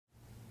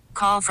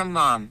call from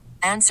mom.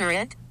 Answer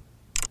it.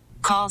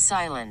 Call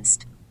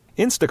silenced.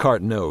 Instacart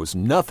knows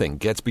nothing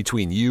gets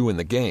between you and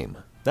the game.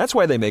 That's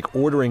why they make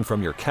ordering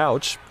from your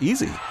couch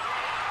easy.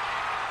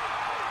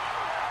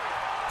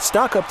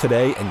 Stock up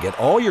today and get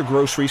all your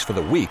groceries for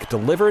the week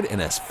delivered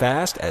in as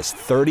fast as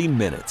 30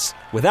 minutes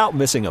without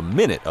missing a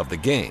minute of the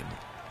game.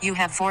 You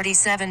have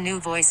 47 new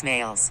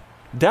voicemails.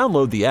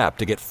 Download the app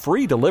to get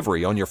free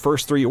delivery on your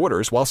first 3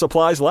 orders while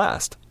supplies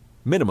last.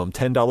 Minimum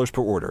 $10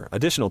 per order.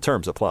 Additional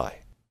terms apply.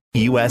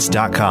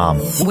 US.com.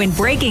 When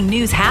breaking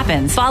news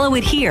happens, follow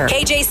it here.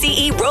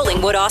 KJCE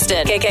Rollingwood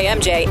Austin,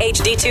 KKMJ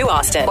HD2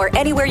 Austin, or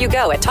anywhere you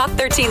go at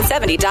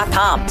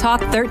talk1370.com.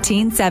 Talk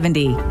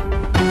 1370.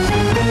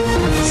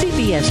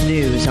 CBS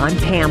News, I'm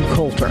Pam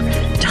Coulter.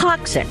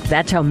 Toxic.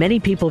 That's how many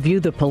people view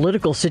the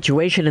political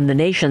situation in the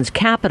nation's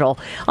capital.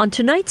 On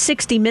tonight's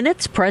 60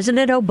 Minutes,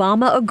 President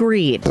Obama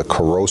agreed. The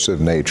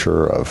corrosive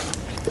nature of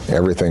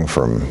everything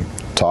from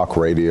talk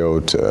radio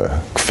to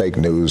fake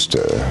news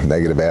to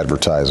negative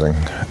advertising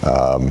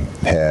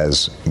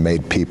has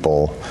made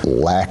people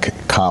lack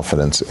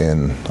confidence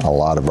in a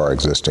lot of our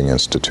existing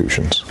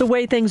institutions. The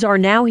way things are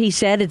now, he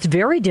said, it's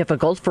very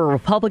difficult for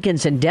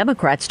Republicans and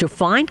Democrats to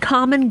find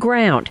common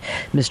ground.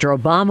 Mr.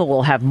 Obama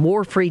will have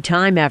more free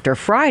time after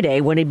Friday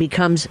when he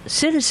becomes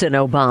Citizen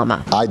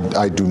Obama.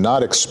 I do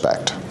not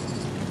expect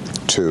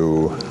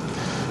to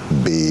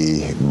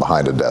be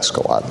behind a desk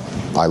a lot.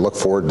 I look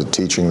forward to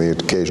teaching the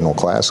occasional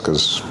class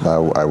because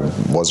I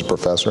was a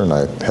professor and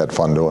I had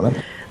fun doing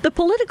it. The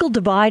political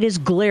divide is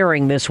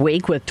glaring this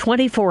week, with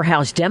 24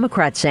 House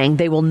Democrats saying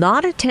they will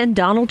not attend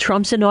Donald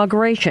Trump's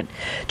inauguration.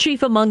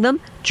 Chief among them,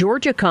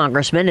 Georgia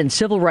Congressman and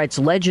civil rights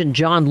legend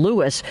John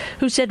Lewis,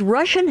 who said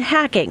Russian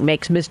hacking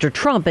makes Mr.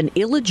 Trump an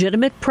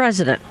illegitimate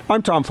president.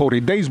 I'm Tom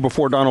Foti. Days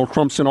before Donald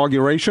Trump's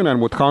inauguration,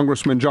 and with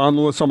Congressman John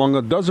Lewis among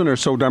a dozen or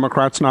so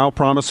Democrats now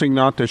promising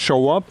not to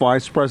show up,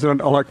 Vice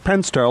President-elect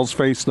Pence tells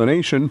Face the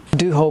Nation. I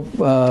do hope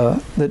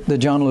that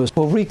John Lewis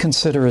will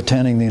reconsider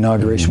attending the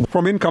inauguration.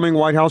 From incoming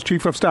White House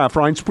Chief of Staff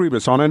Reince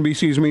Priebus on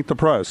NBC's Meet the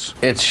Press.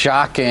 It's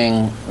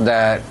shocking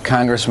that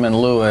Congressman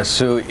Lewis,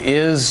 who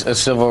is a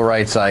civil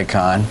rights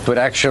icon, would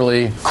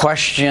actually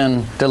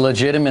question the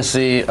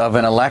legitimacy of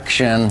an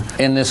election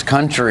in this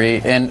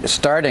country and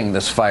starting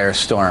this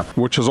firestorm.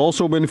 Which has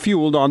also been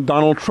fueled on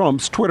Donald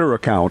Trump's Twitter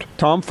account.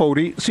 Tom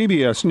Foti,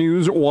 CBS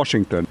News,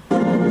 Washington.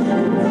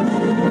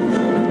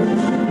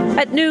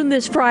 At noon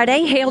this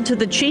Friday, Hail to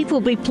the Chief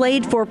will be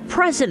played for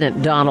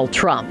President Donald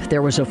Trump.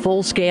 There was a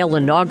full-scale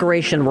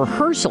inauguration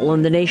rehearsal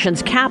in the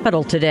nation's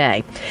capital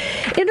today.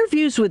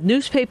 Interviews with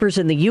newspapers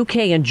in the UK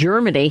and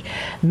Germany,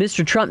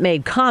 Mr. Trump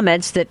made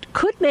comments that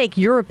could make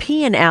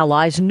European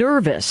allies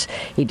nervous.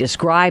 He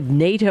described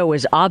NATO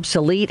as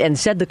obsolete and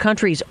said the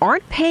countries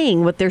aren't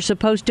paying what they're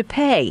supposed to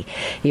pay.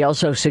 He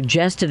also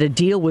suggested a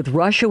deal with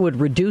Russia would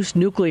reduce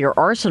nuclear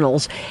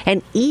arsenals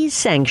and ease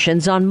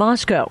sanctions on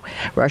Moscow.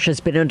 Russia's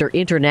been under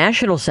international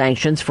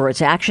sanctions for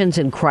its actions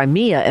in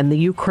Crimea and the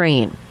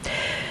Ukraine.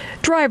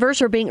 Drivers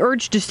are being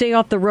urged to stay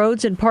off the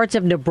roads in parts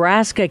of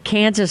Nebraska,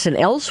 Kansas, and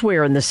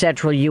elsewhere in the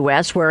central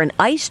U.S., where an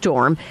ice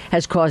storm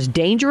has caused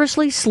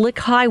dangerously slick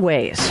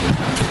highways.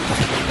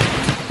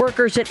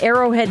 Workers at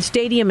Arrowhead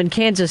Stadium in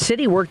Kansas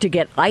City worked to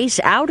get ice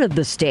out of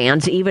the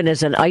stands, even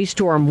as an ice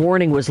storm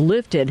warning was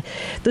lifted.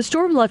 The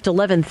storm left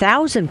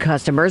 11,000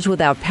 customers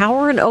without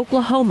power in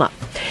Oklahoma.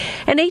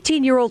 An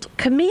 18-year-old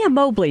Camilla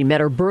Mobley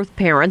met her birth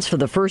parents for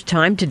the first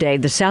time today.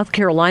 The South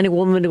Carolina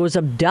woman was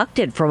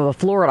abducted from a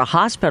Florida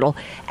hospital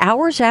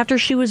hours after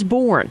she was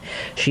born.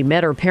 She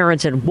met her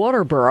parents in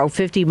Waterboro,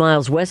 50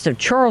 miles west of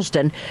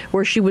Charleston,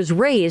 where she was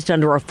raised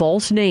under a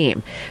false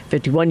name.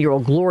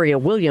 51-year-old Gloria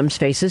Williams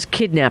faces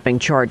kidnapping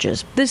charges.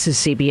 This is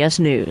CBS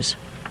News.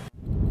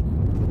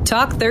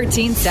 Talk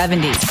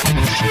 1370.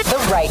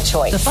 The right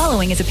choice. The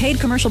following is a paid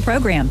commercial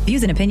program.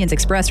 Views and opinions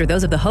expressed are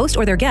those of the host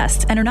or their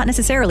guests and are not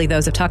necessarily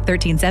those of Talk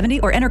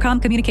 1370 or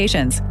Entercom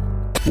Communications.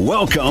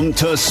 Welcome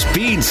to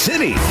Speed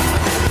City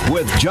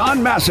with John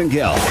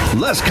Massengale,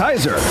 Les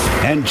Kaiser,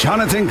 and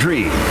Jonathan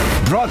Green.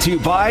 Brought to you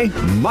by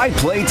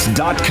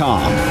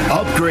MyPlates.com.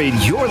 Upgrade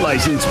your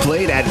license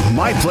plate at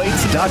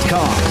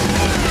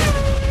MyPlates.com.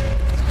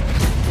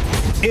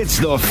 It's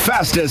the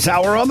fastest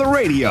hour on the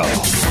radio.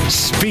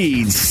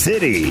 Speed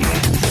City.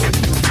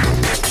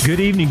 Good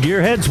evening,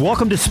 Gearheads.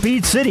 Welcome to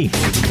Speed City.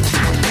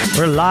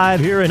 We're live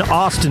here in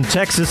Austin,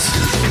 Texas.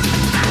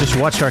 Just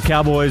watched our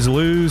Cowboys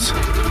lose.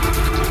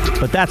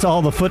 But that's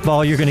all the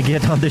football you're going to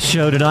get on this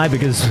show tonight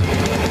because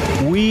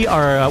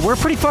we're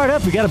pretty fired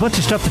up. We got a bunch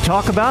of stuff to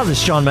talk about. This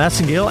is John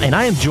Massengale, and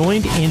I am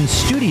joined in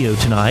studio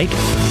tonight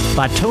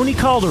by Tony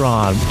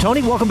Calderon.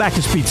 Tony, welcome back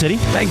to Speed City.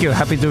 Thank you.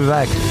 Happy to be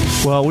back.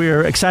 Well,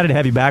 we're excited to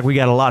have you back. We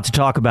got a lot to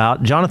talk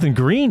about. Jonathan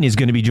Green is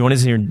going to be joining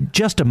us here in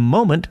just a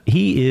moment.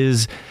 He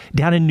is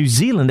down in New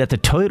Zealand at the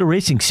Toyota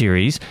Racing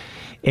Series.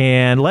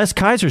 And Les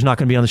Kaiser's not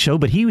going to be on the show,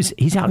 but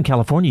he's out in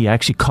California. He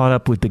actually caught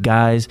up with the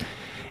guys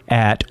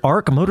at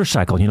ARC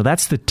Motorcycle. You know,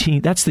 that's the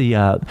team. That's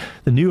the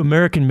new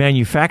American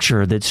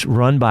manufacturer that's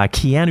run by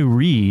Keanu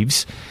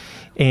Reeves.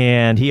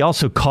 And he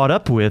also caught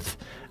up with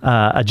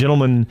a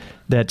gentleman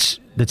that's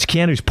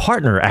Keanu's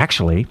partner,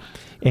 actually.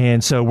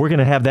 And so we're going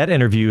to have that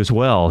interview as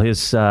well.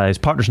 His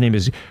partner's name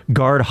is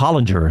Gard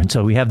Hollinger. And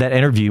so we have that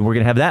interview. We're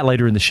going to have that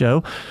later in the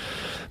show.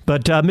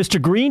 But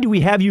Mr. Green, do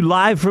we have you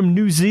live from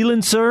New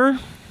Zealand, sir?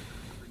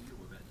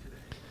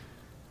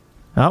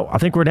 Oh, I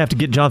think we're going to have to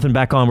get Jonathan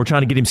back on. We're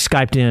trying to get him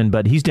Skyped in,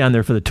 but he's down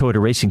there for the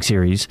Toyota Racing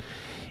Series.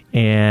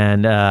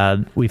 And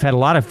we've had a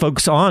lot of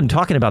folks on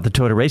talking about the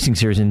Toyota Racing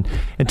Series. And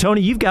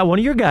Tony, you've got one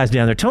of your guys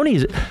down there. Tony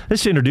is,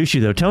 let's introduce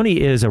you, though.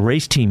 Tony is a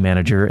race team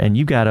manager, and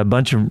you've got a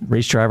bunch of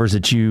race drivers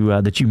that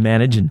you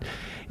manage.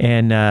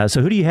 And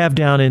so who do you have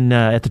down in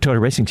at the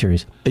Toyota Racing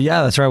Series?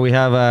 Yeah, that's right. We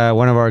have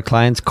one of our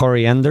clients,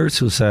 Corey Enders,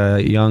 who's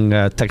a young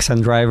Texan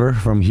driver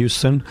from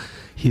Houston.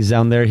 He's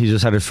down there. He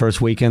just had his first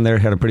weekend there.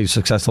 He had a pretty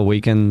successful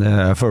weekend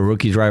for a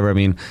rookie driver. I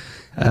mean,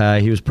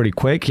 he was pretty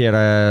quick. He had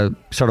a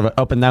sort of an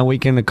up and down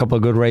weekend, a couple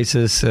of good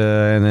races,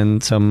 and then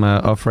some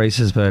off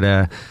races.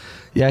 But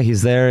yeah,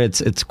 he's there.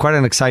 It's quite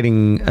an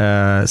exciting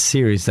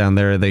series down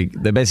there. They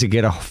basically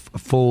get a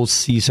full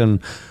season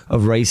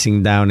of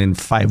racing down in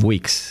 5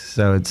 weeks.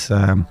 So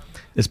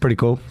it's pretty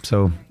cool.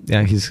 So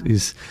yeah, he's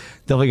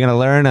definitely going to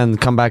learn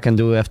and come back and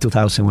do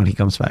F2000 when he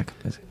comes back.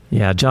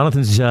 Yeah,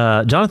 Jonathan's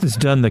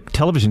done the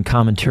television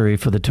commentary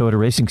for the Toyota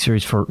Racing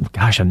Series for,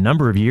 a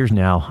number of years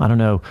now. I don't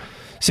know,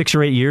 6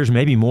 or 8 years,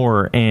 maybe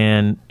more,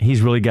 and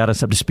he's really got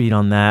us up to speed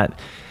on that.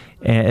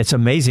 And it's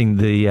amazing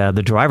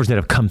the drivers that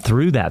have come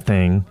through that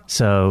thing.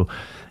 So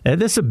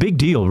this is a big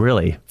deal,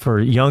 really, for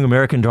young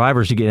American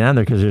drivers to get down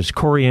there, because there's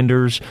Corey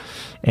Enders,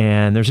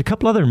 and there's a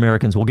couple other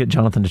Americans. We'll get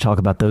Jonathan to talk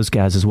about those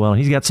guys as well.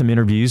 And he's got some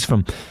interviews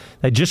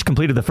they just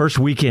completed the first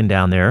weekend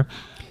down there.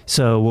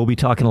 So we'll be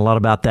talking a lot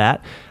about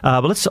that.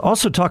 But let's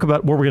also talk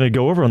about what we're going to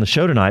go over on the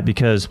show tonight,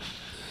 because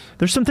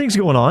there's some things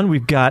going on.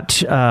 We've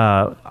got,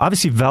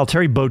 obviously,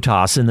 Valtteri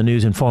Bottas in the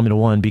news in Formula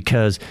One,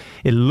 because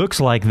it looks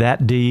like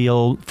that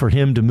deal for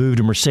him to move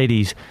to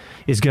Mercedes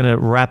is going to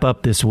wrap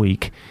up this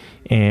week.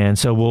 And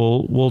so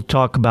we'll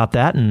talk about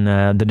that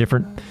and the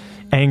different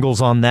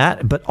angles on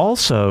that. But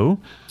also,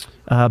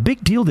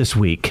 big deal this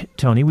week,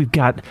 Tony. We've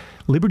got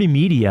Liberty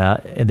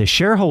Media and the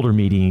shareholder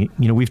meeting.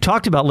 You know, we've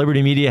talked about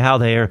Liberty Media, how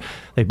they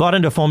bought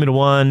into Formula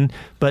One,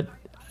 but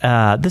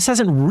this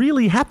hasn't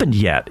really happened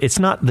yet.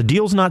 The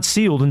deal's not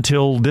sealed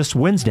until this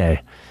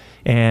Wednesday.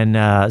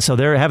 And so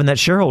they're having that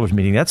shareholders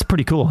meeting. That's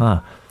pretty cool,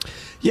 huh?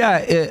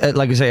 Yeah,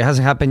 like I say, it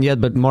hasn't happened yet,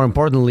 but more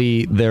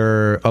importantly,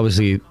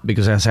 obviously,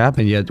 because it hasn't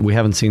happened yet, we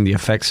haven't seen the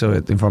effects of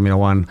it in Formula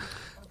One,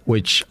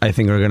 which I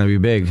think are going to be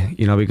big,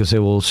 because it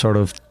will sort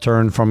of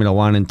turn Formula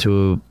One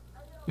into,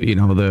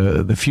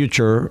 the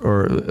future,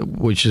 or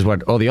which is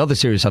what all the other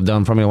series have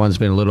done. Formula One's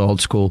been a little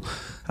old school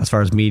as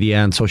far as media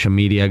and social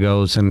media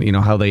goes, and,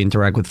 how they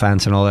interact with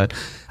fans and all that.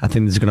 I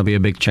think this is going to be a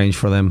big change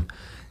for them.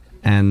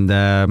 And,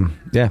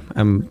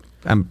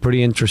 I'm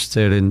pretty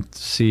interested in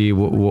see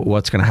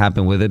what's going to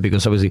happen with it,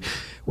 because obviously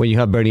when you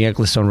have Bernie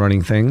Ecclestone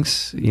running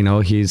things,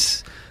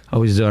 he's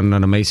always done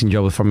an amazing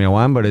job with Formula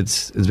One, but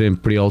it's been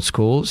pretty old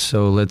school.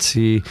 So let's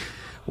see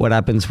what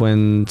happens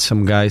when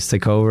some guys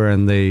take over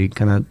and they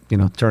kind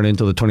of, turn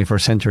into the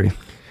 21st century.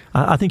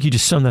 I think you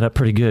just summed that up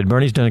pretty good.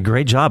 Bernie's done a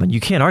great job, and you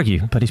can't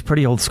argue, but he's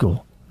pretty old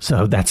school.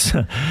 So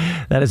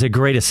that is a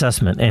great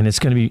assessment, and it's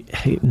going to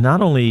be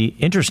not only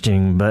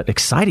interesting but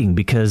exciting,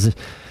 because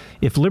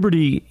if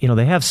Liberty,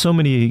 they have so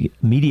many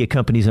media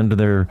companies under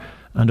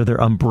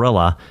their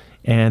umbrella,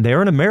 and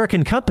they're an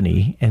American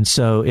company, and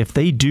so if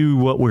they do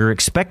what we're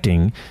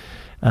expecting,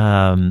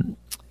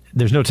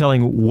 there's no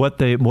telling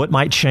what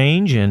might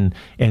change and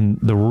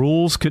the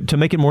rules to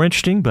make it more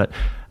interesting. But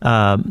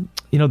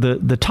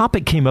the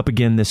topic came up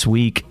again this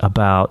week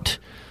about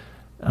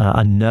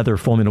another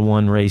Formula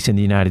One race in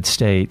the United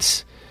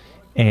States,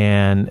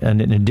 and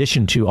in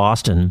addition to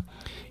Austin,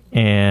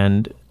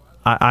 and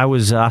I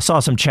saw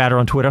some chatter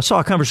on Twitter. I saw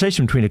a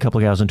conversation between a couple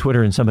of guys on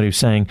Twitter, and somebody was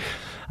saying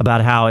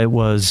about how it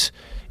was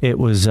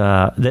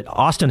that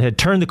Austin had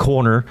turned the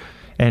corner,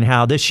 and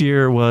how this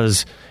year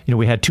was,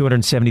 we had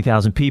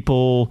 270,000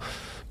 people.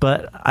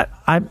 But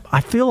I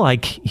feel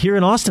like here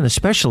in Austin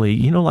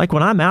especially, like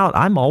when I'm out,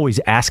 I'm always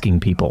asking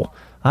people,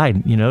 what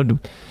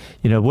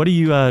do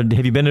you,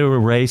 have you been to a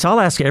race? I'll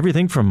ask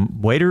everything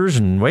from waiters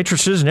and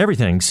waitresses and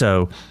everything.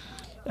 So,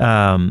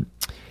 and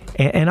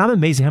I'm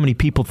amazed at how many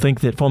people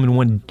think that Formula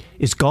One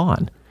is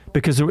gone,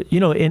 because,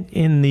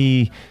 in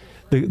the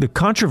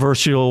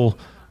controversial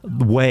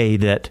way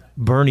that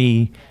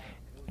Bernie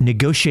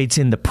negotiates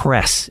in the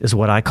press is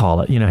what I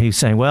call it. He's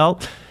saying, well,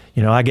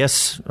 I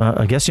guess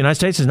the United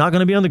States is not going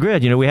to be on the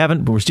grid. We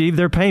haven't received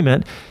their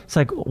payment. It's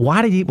like,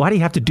 why do you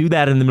have to do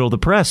that in the middle of the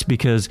press?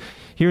 Because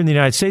here in the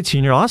United States,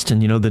 here in Austin,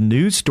 the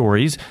news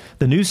stories,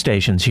 the news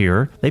stations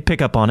here, they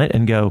pick up on it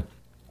and go,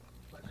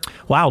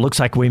 wow, looks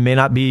like we may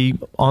not be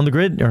on the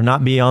grid or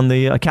not be on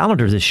the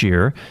calendar this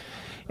year.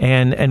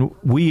 And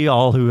we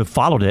all who have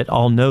followed it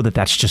all know that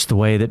that's just the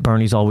way that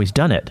Bernie's always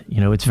done it.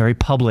 It's very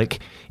public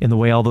in the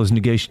way all those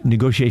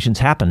negotiations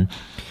happen.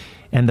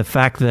 And the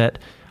fact that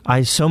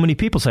so many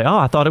people say, oh,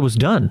 I thought it was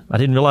done. I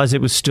didn't realize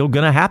it was still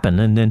going to happen.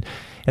 And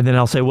then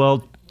I'll say,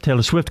 well,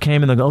 Taylor Swift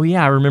came, and they'll go, oh,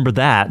 yeah, I remember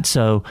that.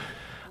 So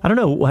I don't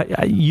know.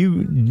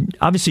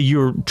 Obviously,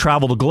 you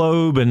travel the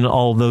globe and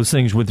all those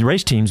things with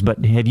race teams,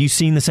 but have you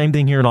seen the same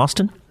thing here in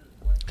Austin?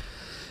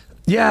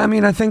 Yeah, I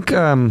mean, I think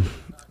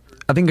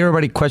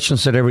everybody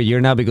questions it every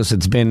year now because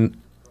it's been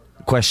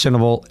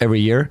questionable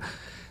every year.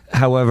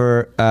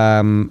 However,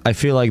 I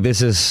feel like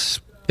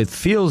it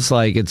feels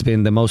like it's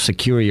been the most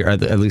secure year.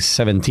 At least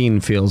 17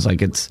 feels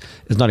like it's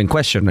not in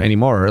question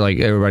anymore. Like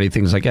everybody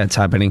thinks like, yeah, it's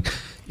happening.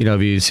 You know,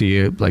 if you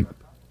see like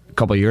a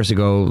couple of years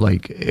ago,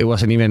 like it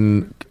wasn't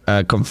even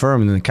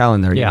confirmed in the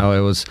calendar. Yeah. You know,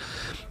 it was.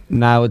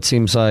 Now it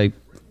seems like,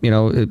 you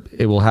know,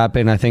 it will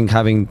happen. I think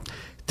having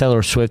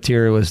Taylor Swift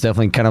here was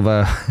definitely kind of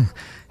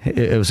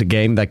it was a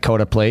game that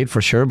Coda played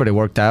for sure, but it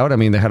worked out. I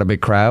mean, they had a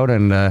big crowd,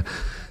 and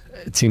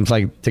it seems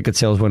like ticket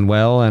sales went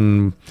well,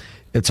 and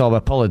it's all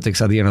about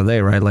politics at the end of the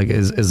day, right? Like,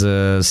 is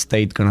a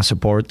state going to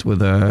support with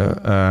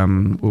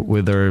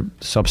their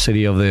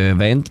subsidy of the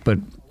event? But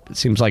it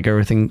seems like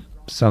everything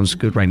sounds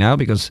good right now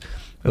because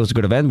it was a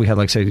good event. We had,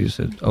 like say, you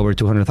said, over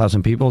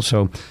 200,000 people.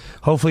 So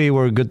hopefully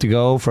we're good to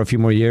go for a few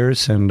more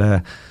years,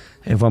 and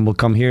everyone will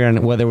come here.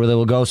 And whether they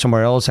will go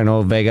somewhere else, I know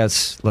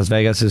Las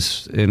Vegas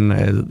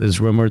is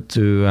rumored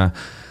to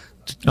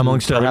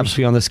amongst perhaps others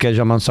be on the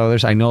schedule amongst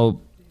others. I know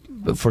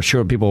for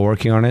sure people are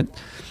working on it.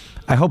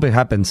 I hope it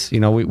happens. You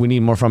know, we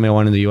need more Formula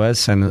One in the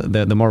U.S., and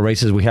the more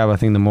races we have, I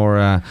think the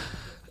more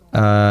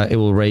it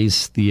will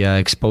raise the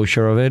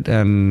exposure of it.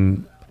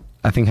 And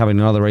I think having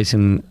another race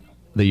in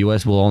the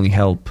U.S. will only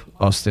help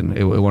Austin.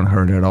 It won't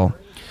hurt at all.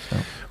 So.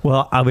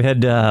 Well, we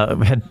had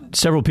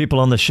several people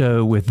on the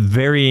show with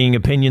varying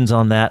opinions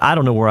on that. I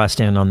don't know where I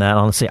stand on that.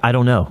 Honestly, I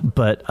don't know.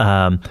 But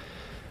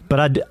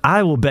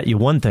I will bet you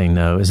one thing,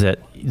 though, is that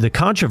the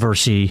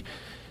controversy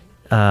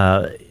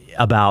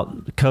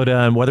about Coda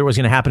and whether it was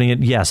going to happen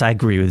again, yes, I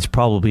agree.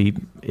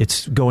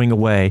 It's going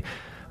away.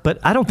 But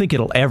I don't think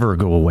it'll ever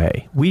go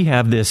away. We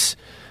have this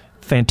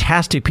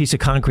fantastic piece of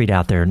concrete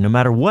out there. No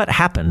matter what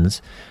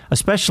happens,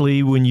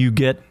 especially when you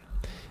get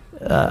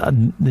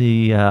an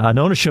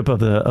ownership of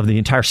the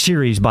entire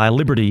series by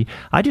Liberty,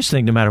 I just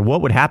think no matter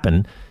what would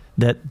happen,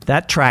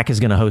 that track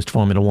is going to host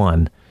Formula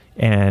One.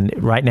 And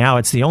right now,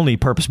 it's the only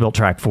purpose-built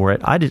track for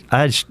it. I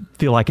just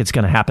feel like it's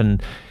going to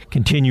happen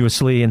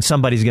continuously, and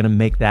somebody's going to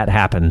make that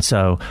happen.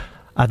 So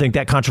I think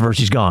that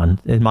controversy's gone,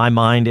 in my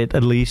mind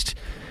at least.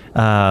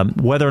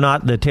 Whether or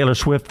not the Taylor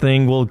Swift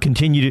thing will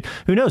continue to,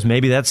 who knows?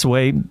 Maybe that's the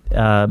way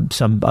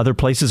some other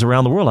places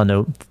around the world. I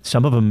know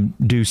some of them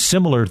do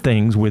similar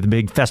things with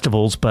big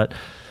festivals, but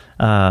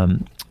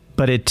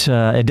it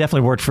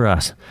definitely worked for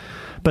us.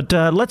 But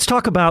let's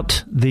talk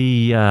about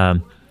the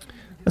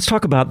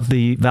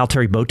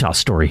Valtteri Bottas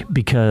story,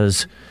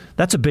 because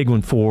that's a big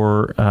one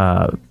for.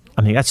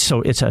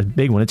 It's a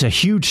big one. It's a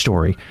huge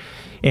story.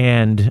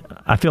 And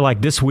I feel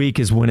like this week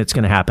is when it's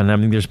going to happen. I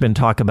mean, there's been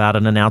talk about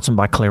an announcement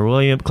by Claire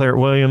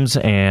Williams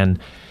and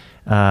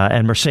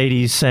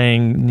Mercedes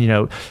saying, you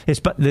know,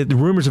 the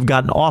rumors have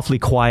gotten awfully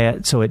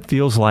quiet, so it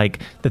feels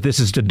like that this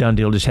is a done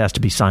deal. Just has to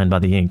be signed by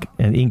the ink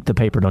the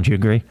paper. Don't you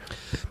agree?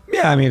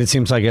 Yeah, I mean, it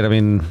seems like it. I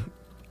mean,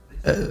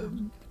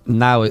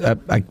 now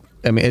I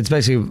mean, it's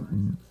basically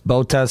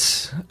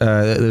Bottas.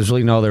 There's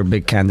really no other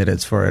big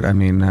candidates for it. I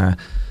mean, maybe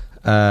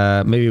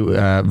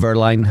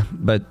Verline,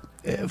 but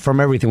from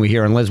everything we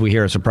hear, unless we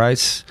hear a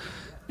surprise,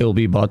 it will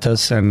be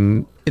Bottas,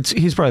 and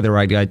he's probably the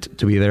right guy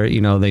to be there.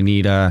 You know, they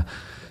need.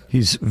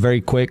 He's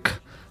very quick,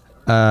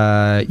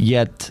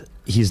 yet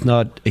he's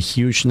not a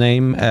huge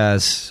name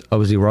as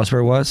obviously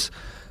Rosberg was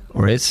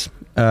or is.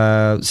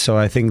 So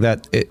I think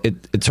that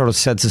it sort of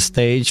sets a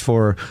stage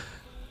for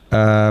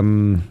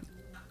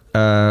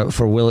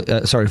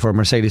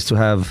Mercedes to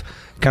have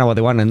kind of what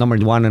they want, a number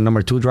one and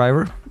number two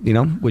driver. You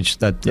know, which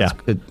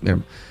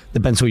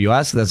depends who you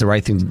ask. That's the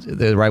right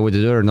way to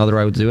do it, or another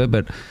right way to do it.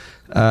 But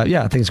I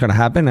think it's going to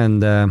happen,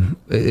 and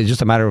it's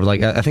just a matter of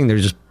I think they're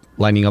just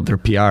lining up their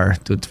PR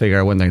to figure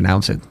out when they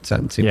announce it.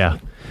 Yeah.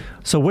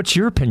 So what's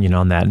your opinion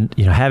on that?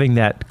 You know, having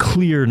that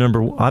clear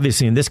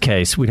obviously in this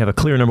case, we'd have a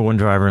clear number one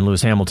driver in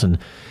Lewis Hamilton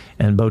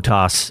and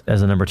Bottas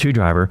as a number two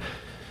driver.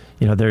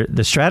 You know,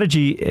 the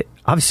strategy,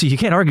 obviously you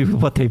can't argue with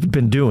what they've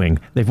been doing.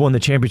 They've won the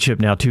championship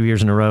now 2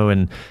 years in a row,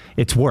 and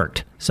it's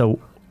worked. So,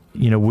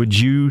 you know, would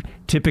you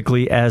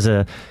typically, as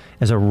a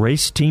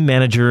race team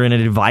manager and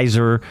an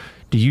advisor,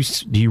 do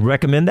you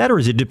recommend that, or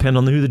does it depend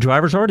on who the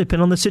drivers are,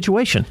 depend on the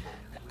situation?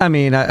 I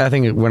mean, I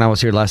think when I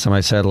was here last time, I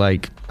said,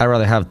 I'd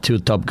rather have two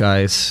top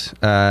guys.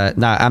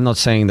 Now, I'm not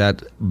saying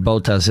that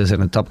Bottas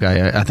isn't a top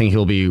guy. I think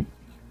he'll be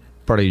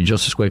probably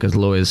just as quick as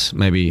Lewis.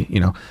 Maybe,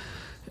 you know,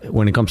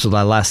 when it comes to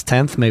that last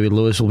 10th, maybe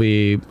Lewis will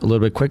be a little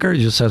bit quicker.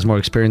 He just has more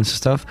experience and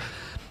stuff.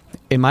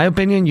 In my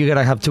opinion, you got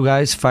to have two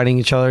guys fighting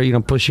each other, you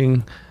know,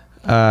 pushing.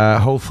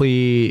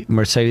 Hopefully,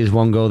 Mercedes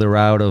won't go the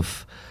route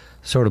of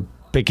sort of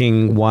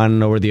picking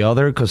one over the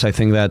other, because I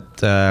think that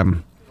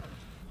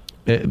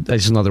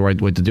that's not the right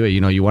way to do it.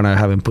 You know, you want to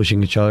have them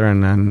pushing each other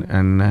and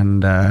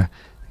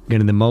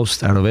getting the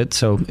most out of it.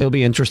 So it'll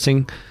be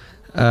interesting.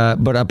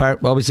 But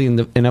obviously in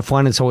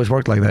F1, it's always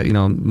worked like that.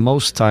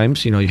 Most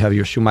times, you have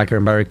your Schumacher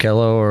and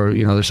Barrichello, or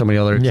there's so many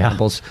other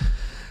examples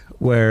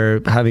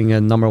where having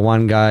a number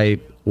one guy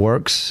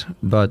works.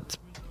 But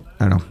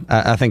I don't know.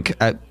 I think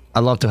I'd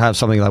love to have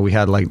something like we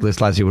had like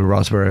this last year with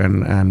Rosberg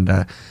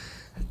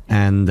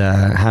and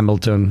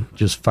Hamilton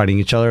just fighting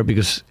each other,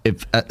 because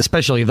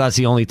especially if that's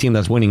the only team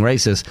that's winning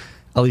races,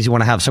 at least you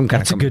want to have some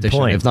kind of competition. That's a good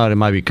point. If not, it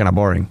might be kind of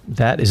boring.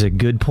 That is a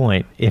good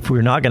point. If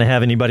we're not going to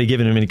have anybody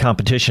giving them any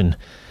competition.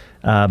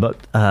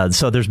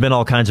 So there's been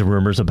all kinds of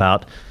rumors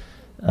about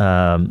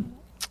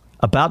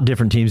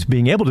different teams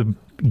being able to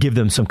give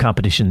them some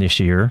competition this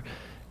year.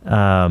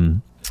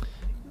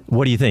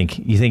 What do you think?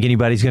 You think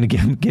anybody's going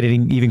to get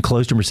even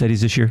close to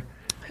Mercedes this year?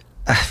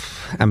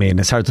 I mean,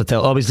 it's hard to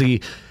tell.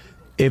 Obviously,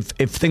 if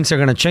things are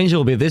going to change, it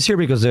will be this year,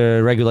 because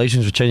the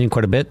regulations are changing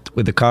quite a bit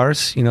with the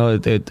cars.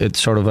 It's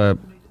sort of a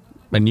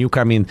new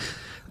car. I mean,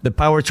 the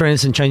powertrain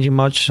isn't changing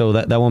much, so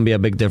that won't be a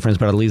big difference.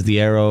 But at least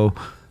the aero,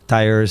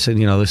 tires,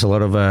 and there's a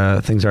lot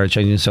of things that are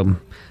changing. So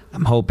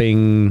I'm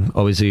hoping,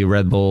 obviously,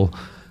 Red Bull,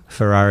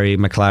 Ferrari,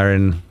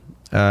 McLaren,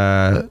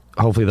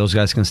 hopefully those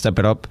guys can step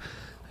it up.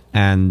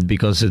 And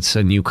because it's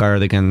a new car,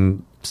 they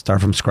can start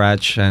from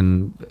scratch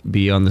and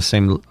be on the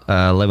same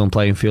level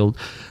playing field.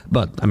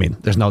 But I mean,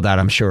 there's no doubt,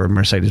 I'm sure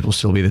Mercedes will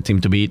still be the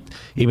team to beat,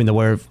 even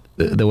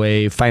the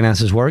way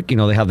finances work.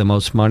 They have the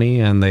most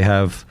money, and they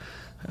have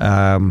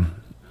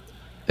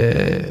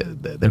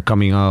they're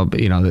coming up.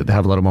 They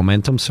have a lot of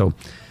momentum, so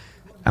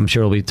I'm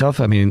sure it'll be tough.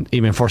 I mean,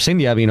 even Force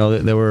India,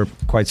 they were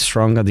quite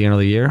strong at the end of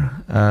the year.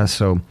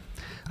 So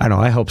I don't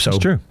know. I hope so. It's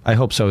true. I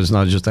hope so. It's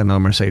not just another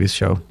Mercedes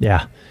show.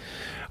 Yeah.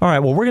 All right,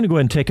 well, we're going to go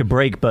ahead and take a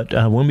break, but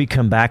when we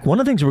come back,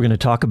 one of the things we're going to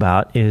talk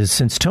about is,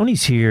 since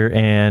Tony's here,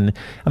 and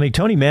I mean,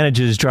 Tony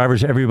manages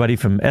drivers, everybody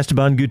from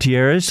Esteban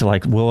Gutierrez to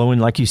like Will Owen,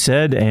 like you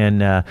said,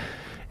 and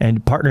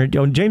partner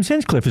James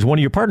Hinchcliffe is one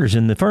of your partners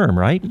in the firm,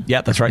 right?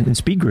 Yeah, that's right. In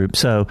Speed Group.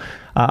 So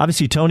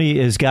obviously Tony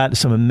has got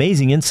some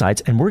amazing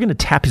insights, and we're going to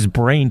tap his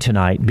brain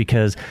tonight,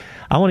 because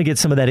I want to get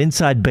some of that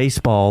inside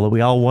baseball that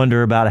we all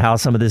wonder about, how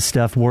some of this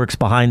stuff works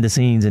behind the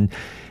scenes, and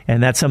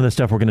that's some of the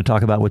stuff we're going to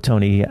talk about with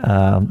Tony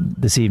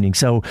this evening.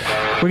 So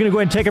we're going to go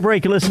ahead and take a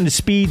break and listen to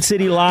Speed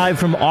City live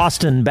from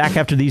Austin. Back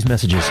after these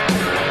messages.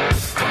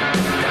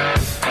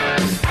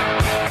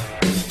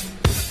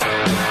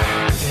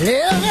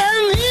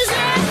 Living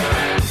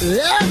easy,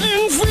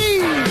 living free.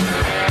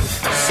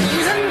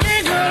 Season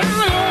ticket on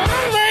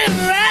one-way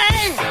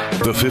ride.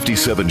 The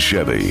 57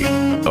 Chevy,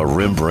 a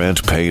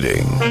Rembrandt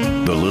painting,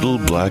 the little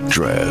black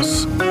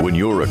dress. When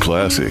you're a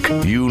classic,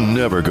 you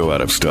never go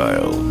out of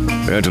style.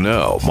 And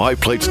now,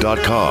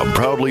 MyPlates.com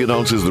proudly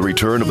announces the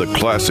return of the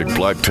classic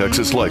black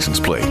Texas license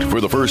plate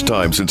for the first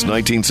time since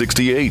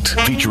 1968,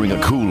 featuring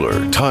a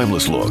cooler,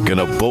 timeless look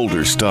and a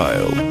bolder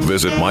style.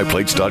 Visit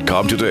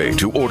MyPlates.com today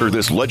to order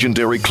this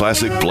legendary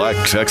classic black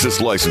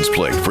Texas license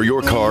plate for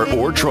your car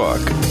or truck.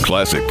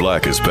 Classic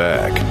black is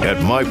back at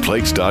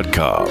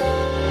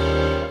MyPlates.com.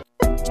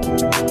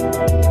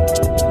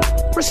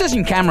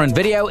 Precision Camera and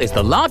Video is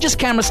the largest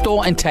camera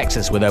store in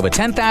Texas, with over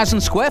 10,000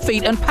 square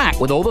feet and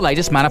packed with all the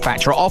latest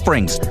manufacturer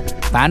offerings.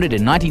 Founded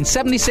in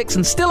 1976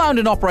 and still owned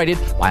and operated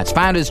by its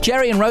founders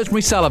Jerry and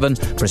Rosemary Sullivan,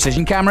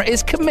 Precision Camera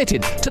is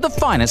committed to the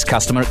finest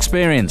customer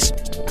experience.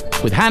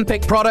 With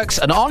hand-picked products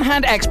and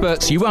on-hand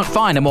experts, you won't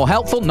find a more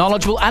helpful,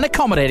 knowledgeable and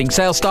accommodating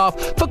sales staff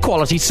for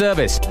quality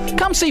service.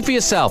 Come see for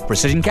yourself.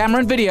 Precision Camera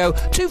and Video,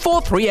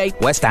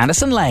 2438 West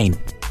Anderson Lane.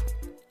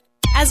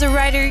 As a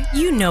rider,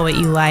 you know what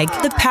you like.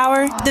 The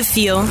power, the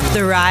feel,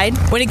 the ride.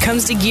 When it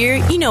comes to gear,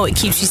 you know what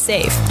keeps you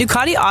safe.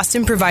 Ducati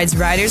Austin provides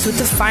riders with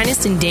the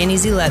finest in Dan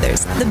Easy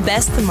leathers, the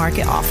best the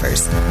market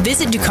offers.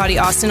 Visit Ducati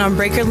Austin on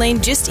Breaker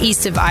Lane just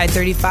east of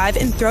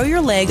I-35 and throw your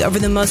leg over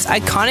the most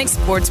iconic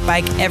sports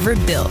bike ever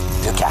built.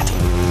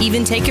 Ducati.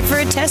 Even take it for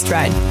a test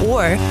ride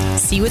or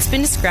see what's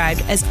been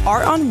described as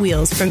art on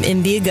wheels from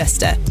MV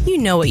Augusta. You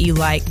know what you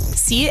like.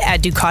 See it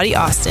at Ducati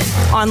Austin.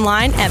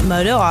 Online at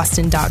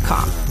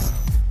MotoAustin.com.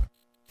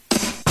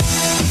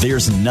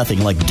 There's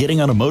nothing like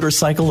getting on a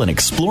motorcycle and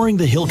exploring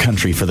the hill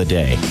country for the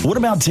day. What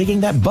about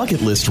taking that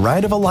bucket list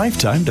ride of a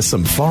lifetime to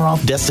some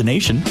far-off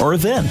destination or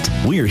event?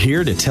 We're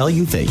here to tell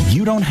you that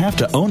you don't have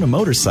to own a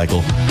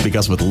motorcycle,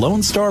 because with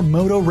Lone Star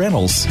Moto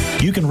Rentals,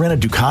 you can rent a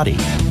Ducati,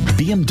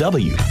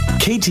 BMW,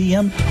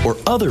 KTM, or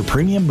other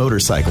premium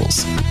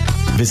motorcycles.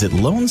 Visit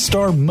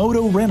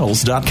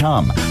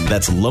LoneStarMotoRentals.com.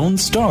 That's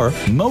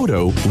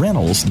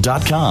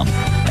LoneStarMotoRentals.com.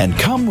 And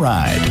come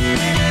ride.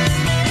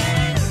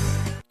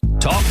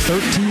 Talk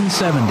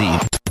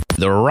 1370,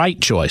 the right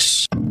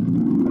choice.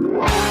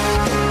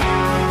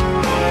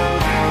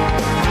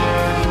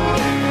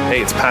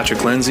 Hey, it's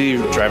Patrick Lindsay,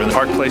 driving the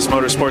Park Place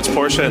Motorsports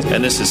Porsche,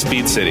 and this is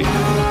Speed City.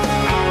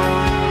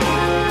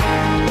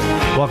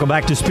 Welcome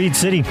back to Speed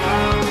City.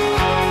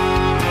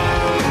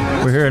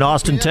 We're here in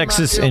Austin,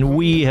 Texas, and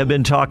we have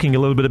been talking a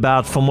little bit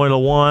about Formula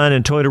One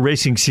and Toyota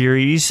Racing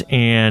Series,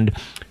 and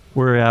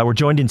we're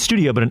joined in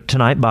studio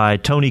tonight by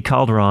Tony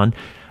Calderon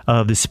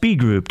of the Speed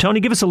Group. Tony,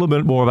 give us a little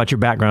bit more about your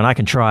background. I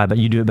can try, but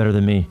you do it better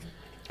than me.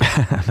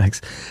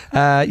 Thanks.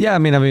 Yeah, I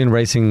mean, I've been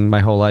racing my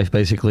whole life,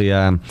 basically.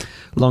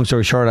 Long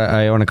story short,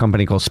 I own a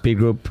company called Speed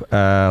Group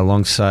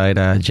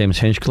alongside James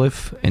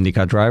Hinchcliffe,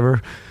 IndyCar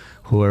driver,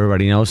 who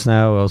everybody knows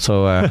now,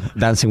 also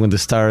Dancing with the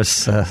Stars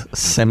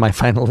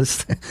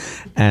semi-finalist,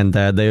 and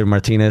David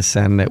Martinez.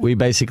 And we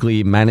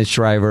basically manage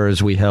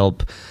drivers. We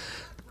help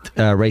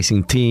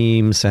racing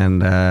teams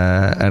and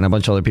a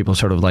bunch of other people.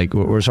 Sort of like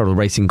we're sort of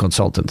racing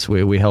consultants.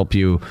 We help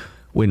you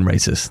win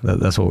races.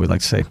 That's what we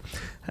like to say.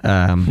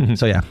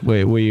 So yeah,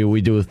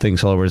 we do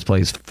things all over the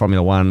place: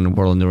 Formula One,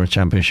 World Endurance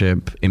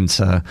Championship,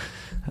 IMSA,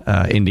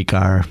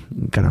 IndyCar,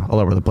 kind of all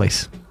over the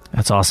place.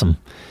 That's awesome.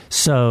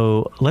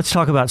 So let's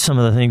talk about some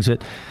of the things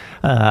that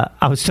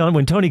I was telling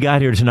when Tony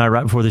got here tonight,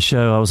 right before the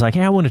show. I was like,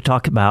 "Hey, I want to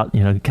talk about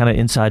kind of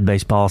inside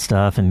baseball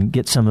stuff and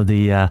get some of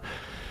the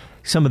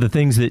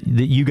things that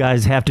you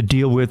guys have to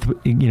deal with,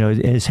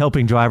 as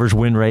helping drivers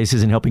win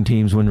races and helping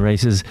teams win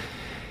races."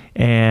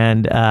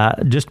 And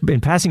just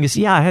in passing this,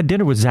 I had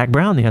dinner with Zach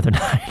Brown the other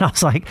night. And I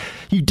was like,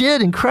 "You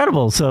did?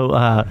 Incredible."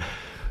 So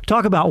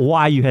talk about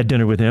why you had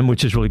dinner with him,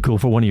 which is really cool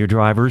for one of your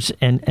drivers,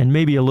 and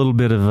maybe a little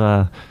bit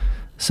of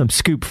some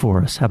scoop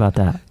for us. How about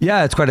that?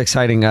 Yeah, it's quite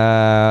exciting.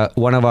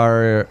 One of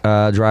our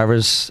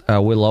drivers,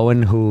 Will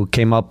Owen, who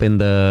came up in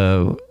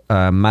the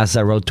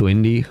Mazda Road to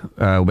Indy,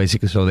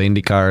 basically, so the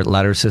IndyCar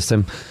ladder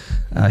system.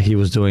 He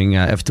was doing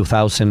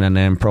F2000 and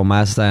then Pro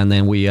Mazda, and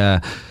then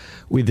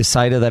we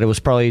decided that it was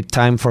probably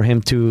time for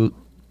him to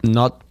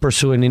not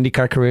pursue an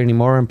IndyCar career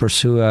anymore and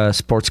pursue a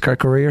sports car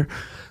career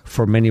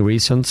for many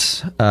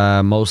reasons,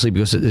 mostly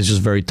because it's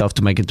just very tough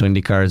to make it to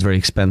IndyCar. It's very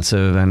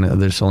expensive, and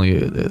there's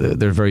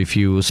very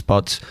few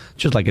spots,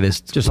 just like it is,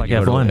 just like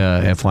F1.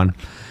 F1.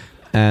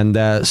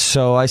 And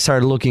so I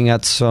started looking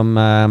at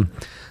some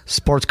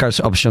sports cars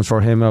options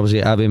for him.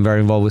 Obviously, I've been very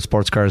involved with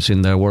sports cars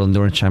in the World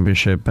Endurance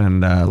Championship and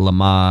Le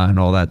Mans and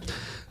all that,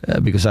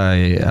 because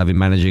I've been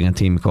managing a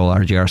team called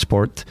RGR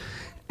Sport.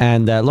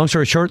 And long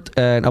story short,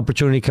 an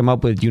opportunity came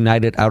up with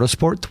United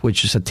Autosport,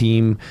 which is a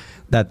team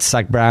that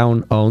Zach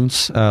Brown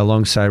owns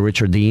alongside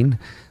Richard Dean.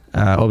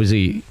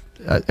 Obviously,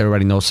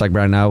 everybody knows Zach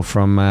Brown now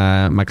from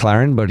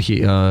McLaren, but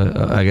he,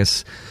 I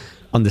guess,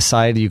 on the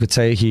side, you could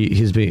say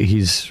he's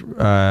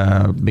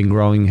been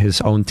growing his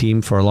own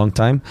team for a long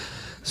time.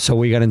 So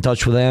we got in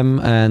touch with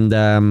them,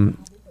 and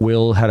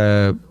Will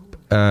had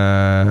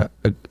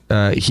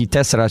he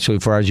tested actually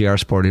for RGR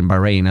Sport in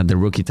Bahrain at the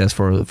rookie test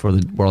for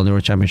the World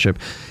Endurance Championship.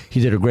 He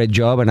did a great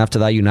job, and after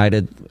that,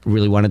 United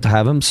really wanted to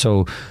have him.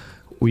 So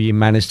we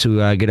managed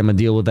to get him a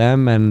deal with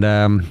them,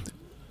 and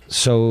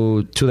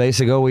so 2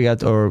 days ago we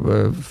got,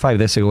 or 5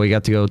 days ago, we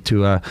got to go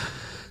to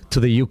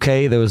the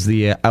UK. There was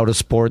the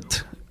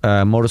Autosport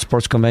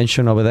Motorsports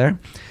Convention over there,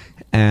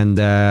 and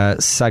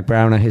Zach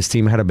Brown and his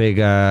team had a big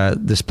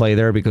display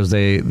there because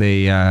they're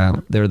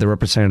the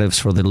representatives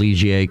for the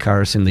Ligier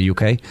cars in the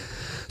UK.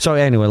 So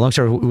anyway, long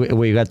story,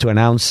 we got to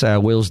announce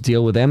Will's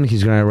deal with them.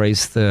 He's going to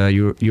race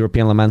the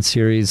European Le Mans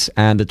Series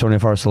and the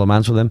 24 Hours of Le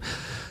Mans with them.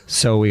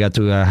 So we got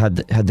to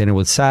had dinner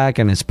with Zach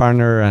and his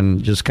partner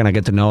and just kind of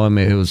get to know him.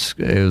 It was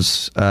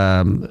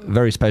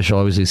very special.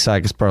 Obviously,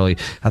 Zach is probably,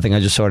 I think I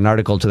just saw an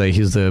article today,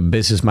 he's the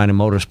busiest man in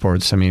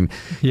motorsports. I mean,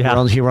 he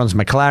runs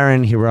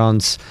McLaren, he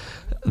runs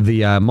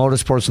the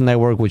Motorsports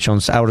Network, which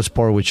owns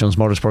Autosport, which owns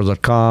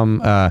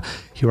Motorsports.com.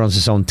 He runs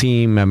his own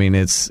team. I mean,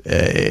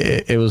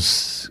 it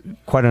was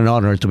quite an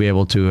honor to be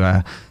able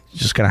to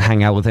just kind of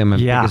hang out with him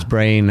and pick his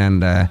brain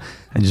and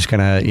just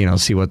kind of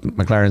see what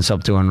McLaren's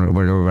up to and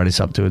what everybody's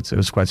up to. It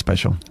was quite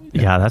special.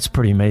 Yeah, that's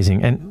pretty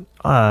amazing. And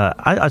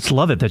I just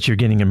love it that you're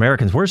getting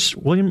Americans. Where's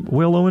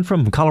Will Owen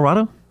from?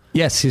 Colorado?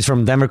 Yes, he's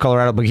from Denver,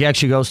 Colorado, but he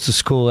actually goes to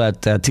school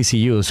at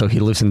TCU, so he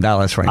lives in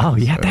Dallas right now. Oh,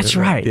 yeah, that's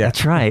right. Yeah.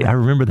 That's right. I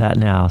remember that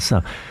now.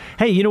 So,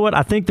 hey, you know what?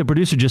 I think the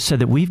producer just said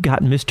that we've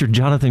got Mr.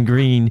 Jonathan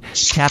Green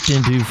tapped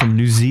into from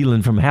New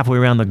Zealand, from halfway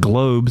around the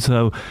globe.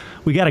 So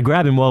we got to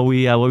grab him while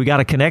we got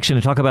a connection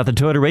to talk about the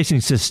Toyota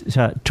Racing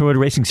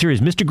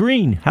Series. Mr.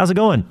 Green, how's it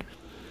going?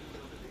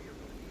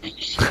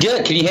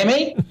 Good. Can you hear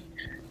me?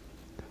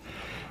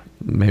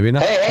 Maybe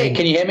not. Hey,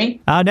 can you hear me?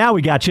 Now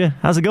we got you.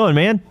 How's it going,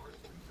 man?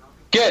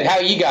 Good. How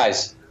are you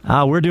guys?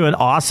 We're doing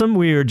awesome.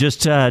 We were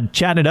just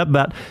chatting it up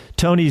about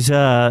Tony's.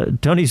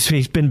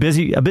 He's been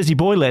a busy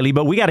boy lately,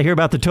 but we got to hear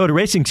about the Toyota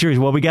Racing Series.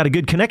 Well, we got a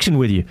good connection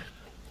with you.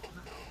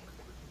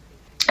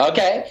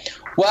 Okay.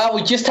 Well,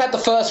 we just had the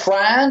first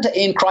round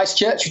in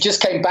Christchurch. We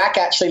just came back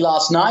actually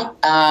last night.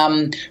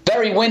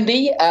 Very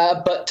windy,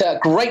 but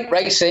great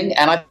racing,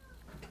 and I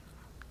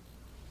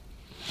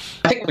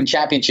think we're in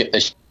championship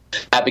this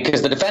year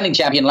because the defending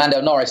champion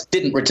Lando Norris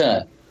didn't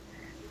return.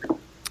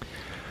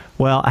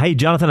 Well, hey,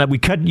 Jonathan,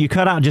 you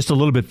cut out just a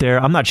little bit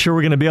there. I'm not sure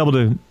we're going to be able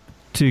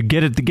to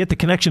get the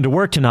connection to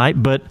work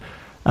tonight, but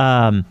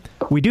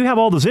we do have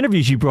all those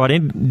interviews you brought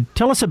in.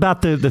 Tell us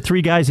about the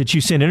three guys that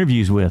you sent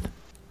interviews with.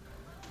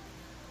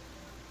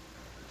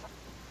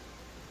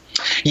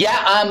 Yeah,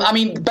 I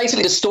mean,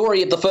 basically the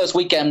story of the first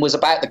weekend was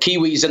about the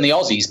Kiwis and the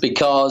Aussies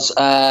because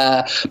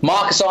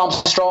Marcus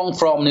Armstrong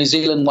from New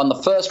Zealand won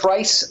the first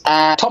race,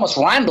 Thomas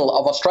Randall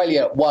of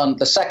Australia won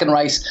the second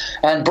race,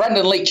 and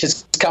Brendan Leach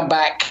has come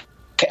back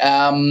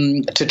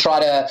to try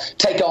to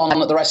take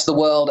on the rest of the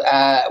world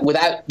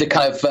without the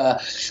kind of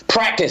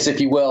practice, if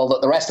you will,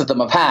 that the rest of them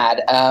have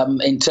had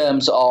in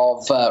terms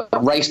of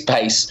race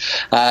pace,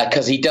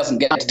 because he doesn't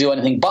get to do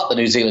anything but the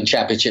New Zealand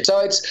Championship.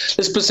 So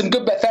there's some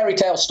good fairy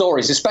tale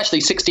stories, especially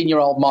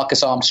 16-year-old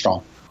Marcus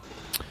Armstrong.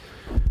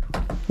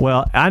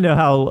 Well, I know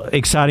how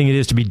exciting it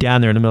is to be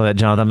down there in the middle of that,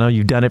 Jonathan. I know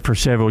you've done it for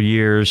several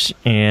years,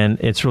 and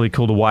it's really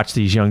cool to watch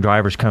these young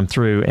drivers come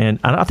through. And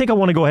I think I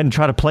want to go ahead and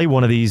try to play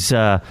one of these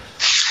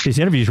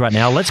interviews right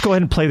now. Let's go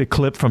ahead and play the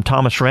clip from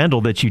Thomas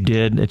Randall that you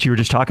were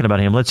just talking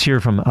about him. Let's hear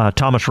from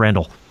Thomas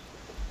Randall.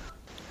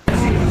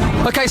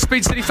 Okay,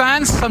 Speed City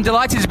fans, I'm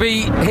delighted to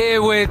be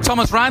here with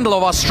Thomas Randall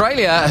of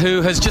Australia,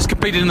 who has just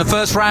competed in the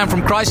first round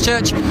from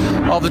Christchurch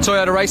of the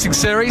Toyota Racing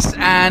Series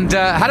and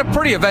had a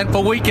pretty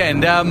eventful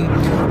weekend.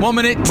 1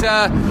 minute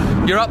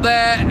you're up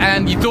there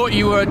and you thought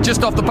you were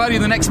just off the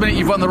podium, the next minute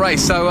you've won the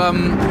race. So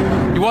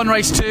you won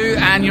race 2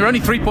 and you're only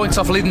 3 points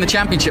off leading the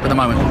championship at the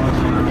moment.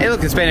 Hey,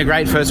 look, it's been a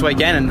great first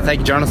weekend, and thank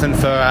you, Jonathan,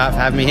 for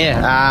having me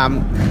here.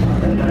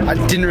 I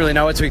didn't really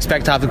know what to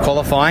expect after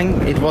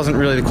qualifying. It wasn't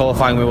really the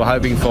qualifying we were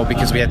hoping for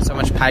because we had so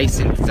much pace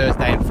in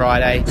Thursday and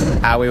Friday.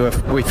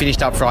 We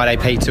finished up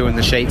Friday P2 in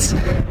the sheets,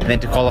 and then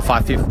to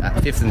qualify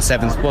 5th and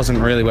 7th wasn't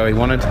really where we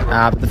wanted.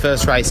 But the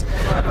first race,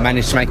 I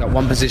managed to make up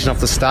 1 position off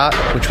the start,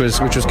 which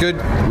was good,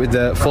 with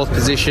the 4th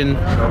position.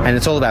 And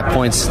it's all about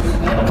points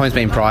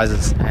being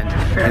prizes.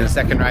 And in the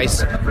second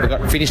race,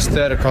 we finished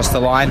 3rd across the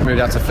line,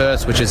 moved up to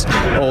 1st, which is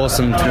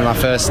awesome to be my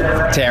first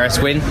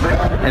TRS win.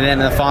 And then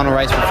in the final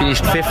race, we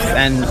finished 5th,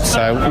 and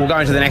so we'll go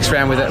into the next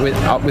round with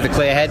a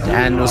clear head,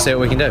 and we'll see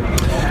what we can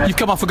do. You've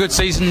come off a good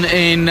season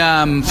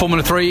in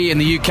Formula 3 in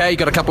the UK,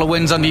 got a couple of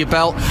wins under your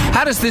belt.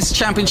 How does this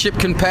championship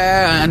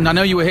compare, and I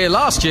know you were here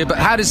last year, but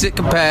how does it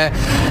compare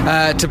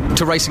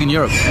to racing in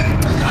Europe?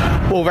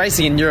 Well,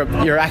 racing in Europe,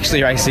 you're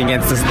actually racing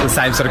against the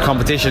same sort of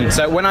competition.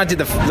 So when I did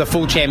the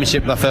full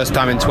championship the first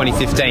time in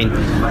 2015,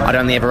 I'd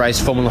only ever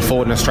raced Formula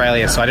Ford in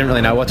Australia, so I didn't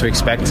really know what to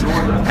expect.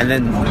 And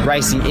then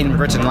racing in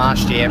Britain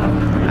last year,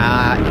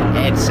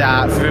 it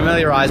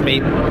familiarised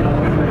me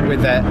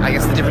with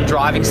the different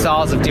driving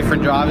styles of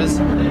different drivers,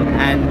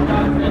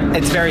 and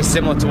it's very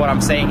similar to what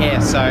I'm seeing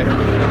here. So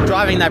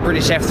driving that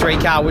British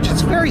F3 car, which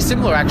is very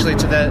similar actually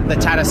to the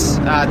Tatis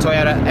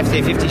Toyota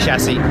FT50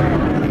 chassis,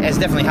 has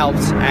definitely helped,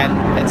 and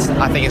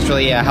I think it's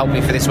really helped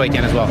me for this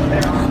weekend as well.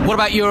 What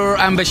about your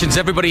ambitions?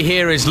 Everybody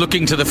here is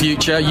looking to the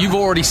future. You've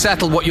already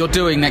settled what you're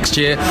doing next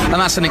year, and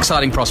that's an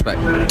exciting prospect.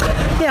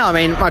 Yeah, I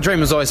mean, my dream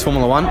was always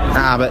Formula 1,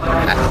 but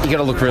you got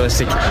to look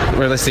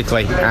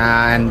realistically.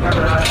 And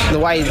the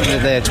way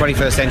the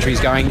 21st century is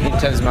going in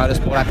terms of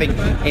motorsport, I think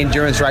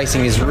endurance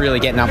racing is really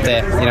getting up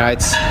there. You know,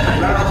 it's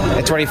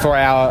a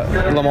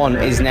 24-hour Le Mans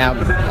is now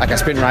like a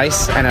sprint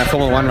race, and a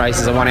Formula 1 race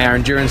is a 1-hour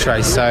endurance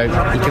race. So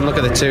you can look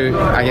at the two,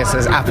 I guess,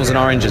 as apples and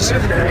oranges.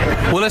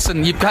 Well,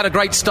 listen, you've had a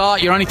great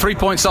start. You're only 3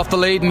 points off the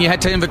lead, and you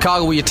head to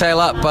Invercargill with your tail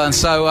up. And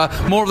so,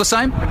 more of the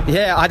same?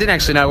 Yeah, I didn't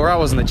actually know where I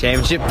was in the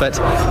championship, but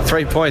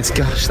 3 points,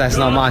 gosh, that's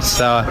not much.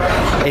 So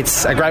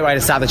it's a great way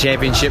to start the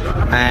championship,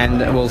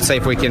 and we'll see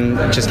if we can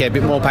just get a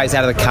bit more pace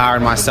out of the car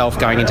and myself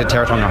going into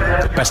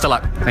Tauratonga. Best of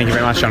luck. Thank you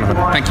very much, Jonathan.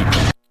 Thank you.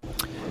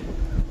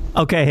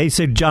 Okay, hey,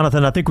 so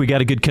Jonathan, I think we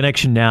got a good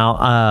connection now.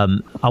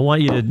 I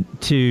want you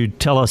to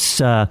tell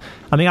us. I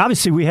mean,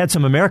 obviously, we had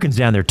some Americans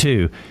down there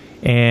too,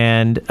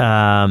 and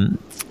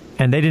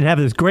they didn't have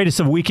the greatest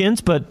of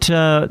weekends. But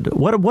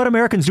what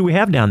Americans do we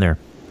have down there?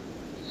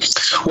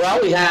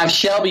 Well, we have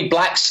Shelby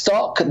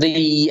Blackstock,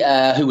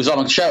 who was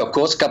on the show, of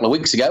course, a couple of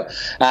weeks ago,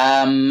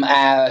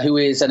 who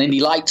is an Indy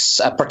Lights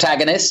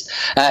protagonist.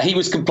 He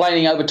was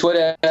complaining over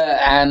Twitter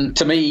and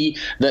to me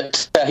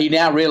that he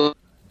now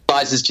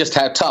realizes just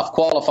how tough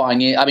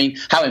qualifying is. I mean,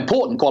 how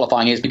important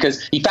qualifying is,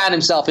 because he found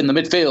himself in the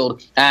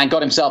midfield and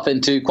got himself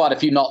into quite a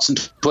few knots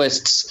and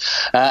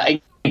twists,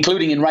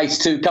 including in race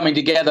 2, coming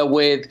together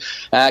with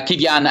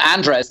Kvyat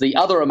Andres,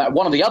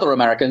 one of the other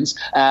Americans.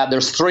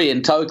 There's 3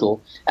 in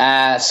total.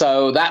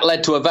 So that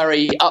led to a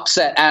very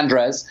upset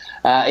Andres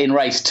in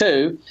race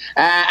 2.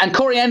 And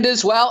Corey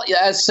Enders, well,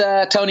 as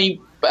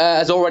Tony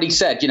has already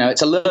said, you know,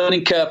 it's a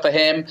learning curve for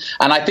him,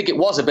 and I think it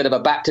was a bit of a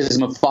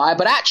baptism of fire,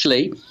 but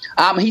actually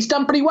he's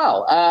done pretty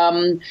well.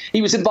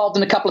 He was involved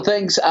in a couple of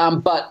things,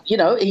 but, you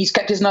know, he's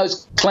kept his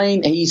nose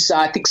clean. He's,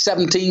 I think,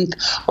 17th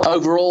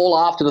overall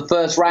after the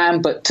first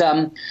round, but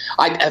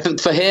I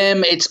think for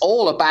him, it's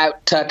all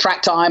about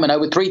track time and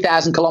over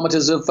 3,000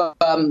 kilometers of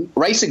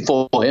racing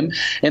for him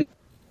in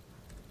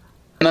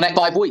the next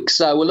 5 weeks.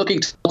 So we're looking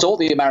towards all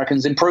the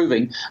Americans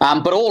improving,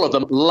 but all of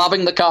them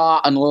loving the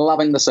car and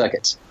loving the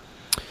circuits.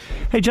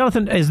 Hey,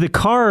 Jonathan, as the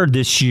car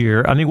this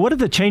year, I mean, what are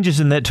the changes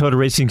in that Toyota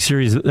Racing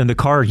Series in the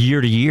car year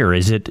to year?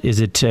 Is it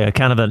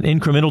kind of an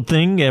incremental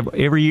thing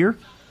every year?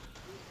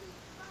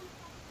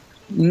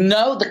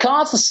 No, the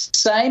car's the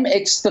same.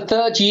 It's the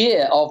 3rd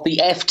year of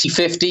the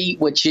FT50,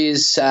 which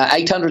is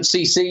 800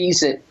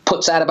 cc's. It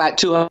puts out about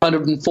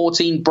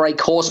 214 brake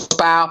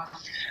horsepower.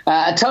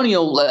 And Tony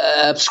will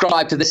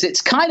subscribe to this.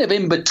 It's kind of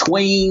in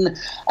between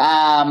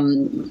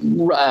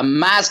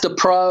Mazda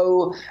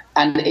Pro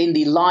and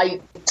Indy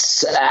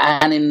Lights,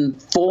 and in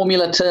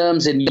Formula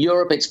terms, in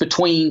Europe, it's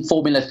between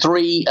Formula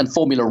 3 and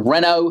Formula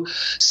Renault.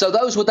 So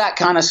those with that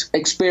kind of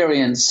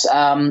experience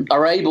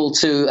are able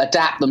to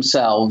adapt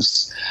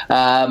themselves.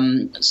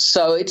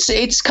 So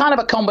it's kind of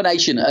a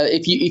combination.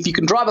 If you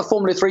can drive a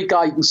Formula 3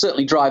 car, you can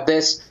certainly drive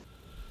this.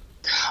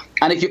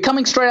 And if you're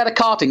coming straight out of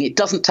karting, it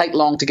doesn't take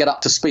long to get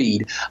up to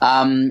speed.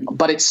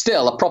 But it's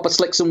still a proper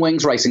slicks and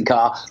wings racing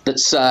car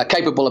that's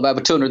capable of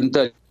over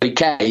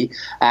 230k,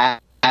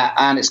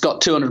 and it's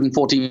got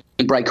 214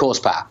 brake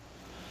horsepower.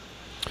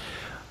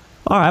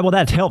 All right, well,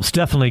 that helps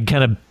definitely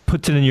kind of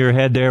puts it in your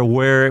head there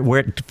where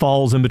it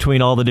falls in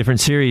between all the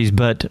different series.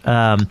 But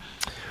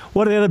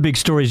what are the other big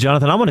stories,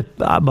 Jonathan? I want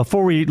to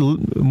before we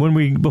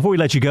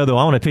let you go, though,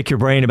 I want to pick your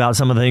brain about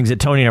some of the things that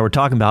Tony and I were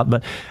talking about.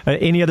 But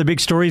any other big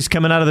stories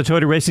coming out of the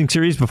Toyota Racing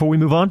Series before we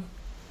move on?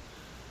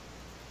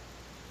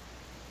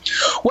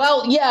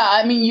 Well, yeah,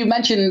 I mean, you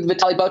mentioned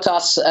Vitaly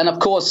Bottas, and of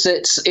course,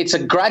 it's a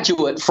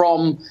graduate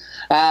from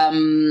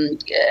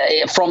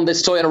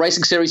this Toyota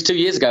Racing Series 2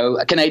 years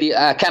ago.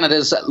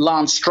 Canada's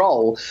Lance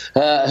Stroll,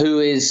 who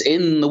is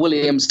in the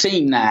Williams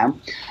team now.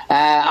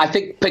 I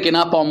think picking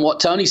up on what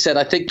Tony said,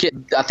 I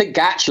think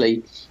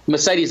actually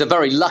Mercedes are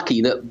very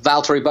lucky that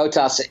Valtteri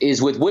Bottas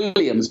is with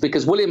Williams,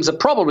 because Williams are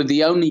probably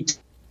the only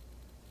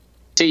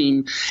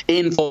team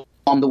in Formula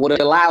that would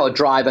allow a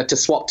driver to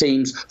swap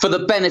teams for the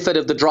benefit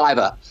of the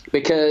driver,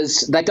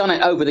 because they've done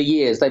it over the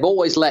years. They've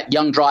always let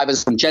young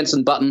drivers from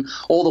Jenson Button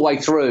all the way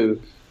through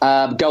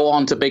go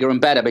on to bigger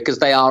and better, because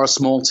they are a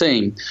small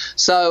team.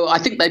 So I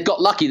think they've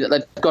got lucky that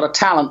they've got a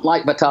talent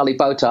like Vitaly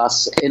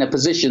Bottas in a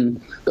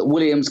position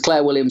that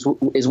Claire Williams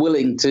is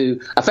willing to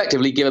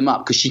effectively give him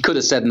up, because she could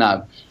have said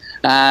no.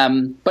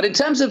 But in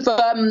terms of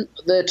the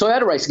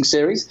Toyota Racing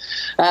Series,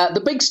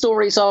 the big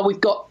stories are we've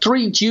got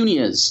 3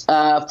 juniors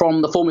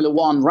from the Formula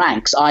One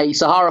ranks, i.e.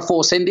 Sahara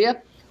Force India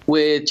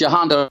with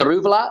Jahandar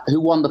Ruvala,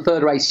 who won the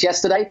 3rd race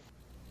yesterday.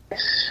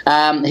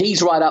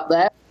 He's right up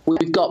there.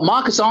 We've got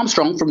Marcus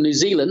Armstrong from New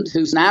Zealand,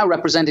 who's now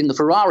representing the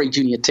Ferrari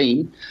junior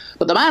team.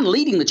 But the man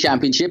leading the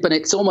championship, and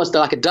it's almost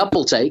like a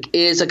double take,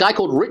 is a guy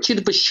called Richard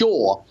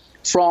Verschoor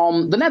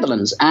from the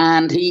Netherlands,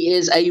 and he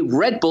is a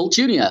Red Bull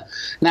junior.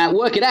 Now,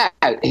 work it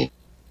out.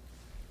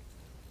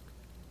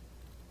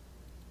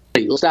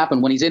 It'll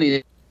happen when he's in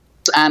it.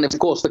 And, of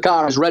course, the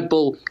car is Red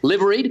Bull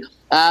liveried.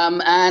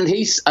 And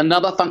he's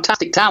another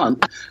fantastic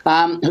talent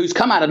who's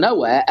come out of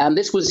nowhere. And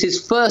this was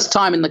his first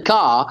time in the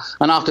car.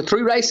 And after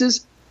 3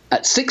 races,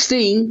 at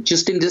 16,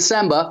 just in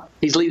December,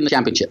 he's leading the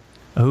championship.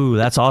 Oh,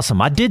 that's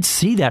awesome. I did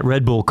see that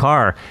Red Bull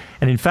car.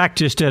 And, in fact,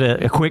 just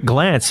at a quick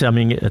glance, I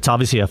mean, it's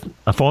obviously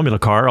a Formula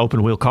car,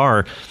 open-wheel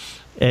car.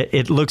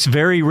 It looks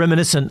very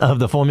reminiscent of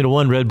the Formula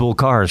One Red Bull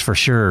cars, for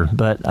sure.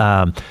 But,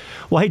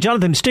 well, hey,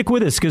 Jonathan, stick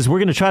with us, because we're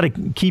going to try to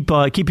keep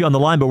you on the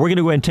line. But we're going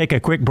to go ahead and take a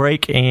quick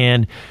break.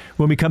 And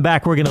when we come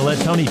back, we're going to let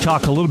Tony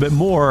talk a little bit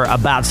more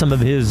about some of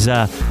the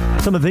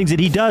things that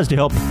he does to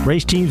help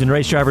race teams and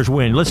race drivers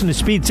win. Listen to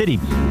Speed City,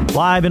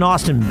 live in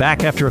Austin,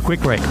 back after a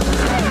quick break.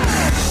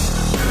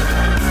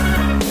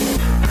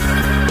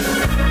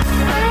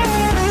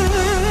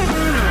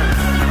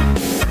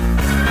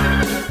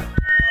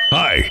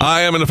 Hi,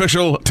 I am an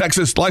official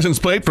Texas license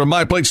plate from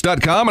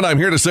MyPlates.com, and I'm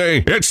here to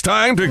say it's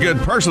time to get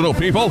personal,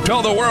 people.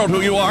 Tell the world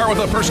who you are with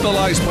a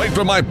personalized plate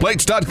from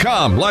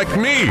MyPlates.com, like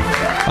me.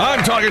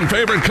 I'm talking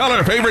favorite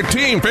color, favorite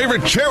team,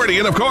 favorite charity,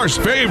 and of course,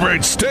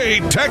 favorite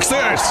state,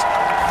 Texas.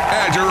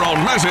 Add your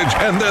own message,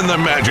 and then the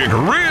magic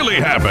really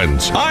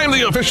happens. I'm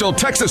the official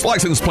Texas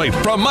license plate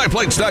from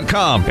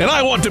MyPlates.com, and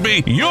I want to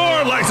be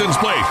your license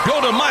plate.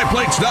 Go to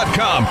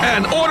MyPlates.com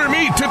and order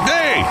me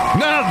today.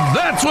 Now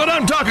that's what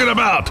I'm talking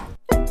about.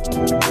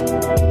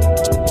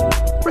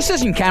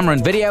 Precision Camera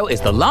and Video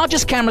is the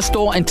largest camera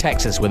store in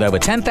Texas with over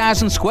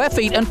 10,000 square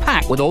feet and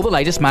packed with all the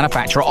latest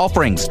manufacturer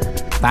offerings.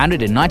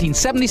 Founded in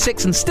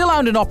 1976 and still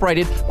owned and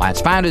operated by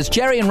its founders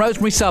Jerry and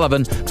Rosemary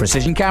Sullivan,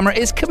 Precision Camera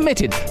is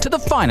committed to the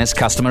finest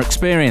customer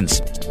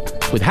experience.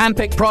 With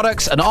hand-picked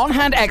products and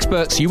on-hand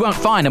experts, you won't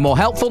find a more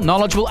helpful,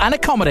 knowledgeable and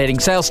accommodating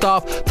sales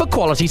staff for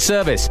quality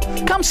service.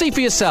 Come see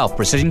for yourself.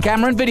 Precision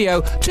Camera and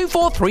Video,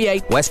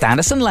 2438 West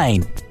Anderson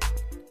Lane.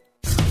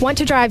 Want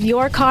to drive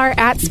your car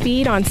at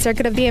speed on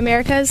Circuit of the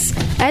Americas?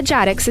 Edge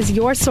Addicts is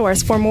your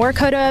source for more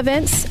COTA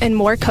events and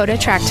more COTA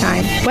track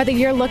time. Whether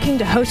you're looking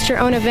to host your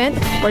own event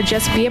or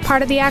just be a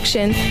part of the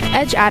action,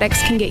 Edge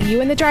Addicts can get you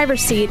in the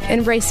driver's seat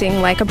and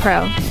racing like a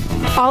pro.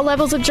 All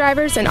levels of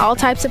drivers and all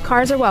types of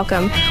cars are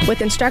welcome,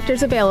 with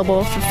instructors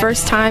available for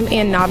first-time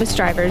and novice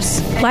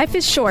drivers. Life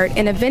is short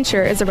and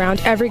adventure is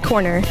around every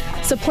corner,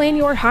 so plan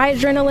your high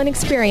adrenaline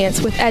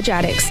experience with Edge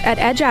Addicts at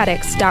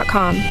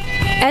edgeaddicts.com.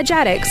 Edge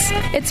Addicts,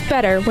 it's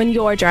better when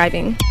you're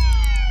driving.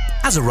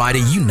 As a rider,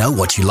 you know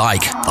what you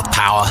like. The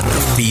power,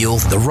 the feel,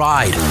 the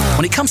ride.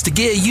 When it comes to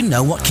gear, you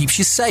know what keeps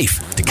you safe.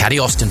 Ducati Ducati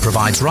Austin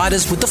provides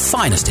riders with the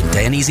finest in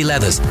Dainese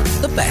leathers,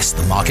 the best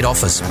the market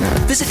offers.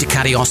 Visit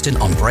Ducati Austin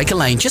on Breaker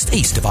Lane just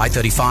east of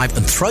I-35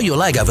 and throw your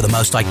leg over the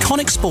most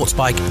iconic sports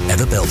bike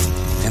ever built.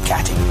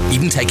 Ducati.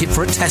 Even take it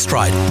for a test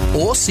ride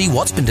or see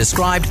what's been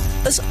described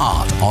as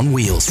art on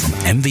wheels from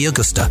MV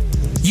Agusta.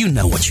 You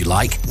know what you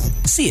like.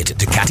 See it at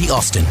Ducati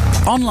Austin.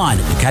 Online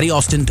at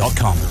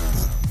DucatiAustin.com.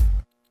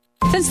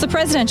 Since the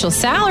presidential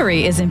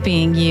salary isn't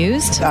being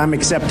used, I'm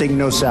accepting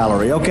no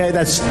salary. Okay,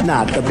 that's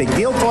not a big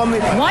deal for me.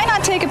 Why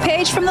not take a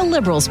page from the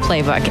Liberals'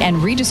 playbook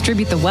and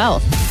redistribute the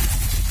wealth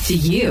to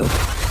you?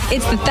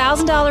 It's the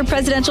 $1,000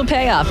 presidential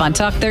payoff on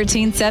Talk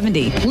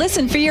 1370.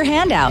 Listen for your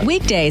handout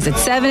weekdays at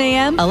 7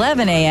 a.m.,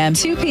 11 a.m.,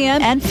 2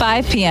 p.m., and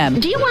 5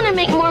 p.m. Do you want to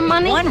make more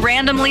money? One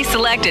randomly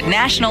selected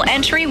national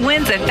entry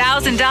wins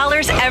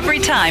 $1,000 every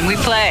time we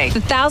play.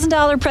 The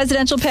 $1,000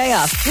 presidential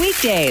payoff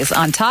weekdays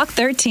on Talk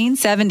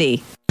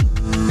 1370.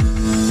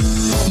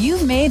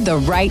 You've made the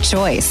right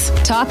choice.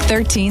 Talk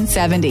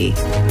 1370.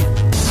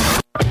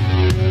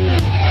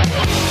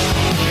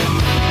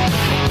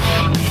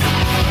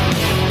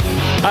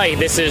 Hi,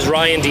 this is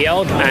Ryan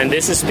Diel, and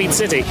this is Speed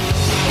City.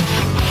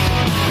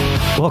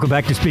 Welcome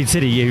back to Speed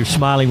City. You're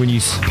smiling when you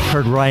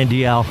heard Ryan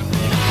Diel,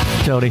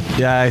 Tony.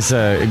 Yeah, he's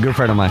a good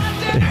friend of mine.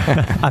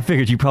 I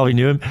figured you probably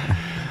knew him.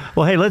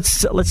 Well, hey,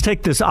 let's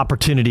take this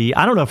opportunity.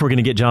 I don't know if we're going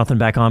to get Jonathan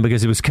back on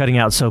because it was cutting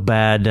out so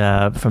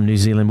bad from New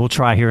Zealand. We'll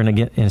try here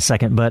in a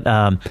second, but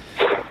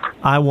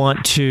I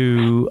want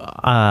to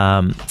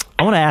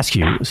ask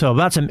you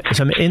about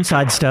some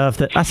inside stuff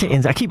that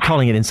I keep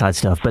calling it inside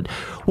stuff. But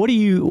what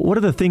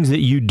are the things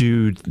that you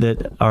do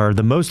that are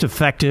the most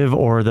effective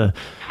or the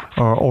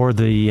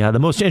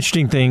most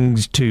interesting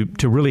things to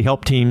really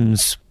help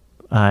teams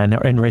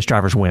and race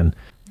drivers win?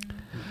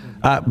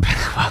 I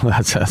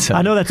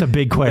know that's a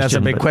big question. That's a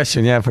big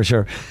question, yeah, for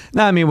sure.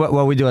 No, I mean,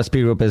 what we do at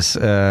Speed Group is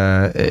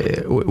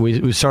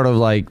we sort of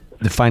like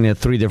define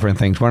 3 different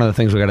things. One of the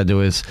things we got to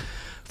do is,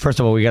 first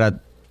of all, we got to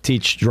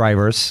teach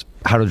drivers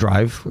how to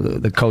drive,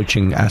 the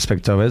coaching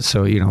aspect of it.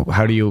 So,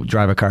 how do you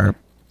drive a car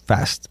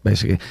fast,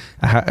 basically?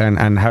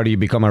 And how do you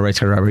become a race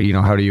car driver?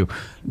 How do you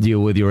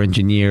deal with your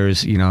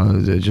engineers?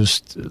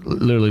 Just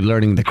literally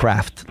learning the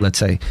craft, let's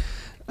say.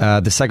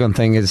 The second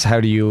thing is,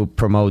 how do you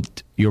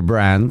promote your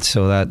brand?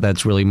 So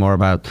that's really more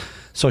about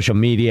social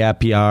media,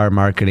 PR,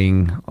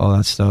 marketing, all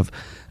that stuff.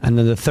 And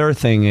then the third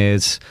thing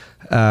is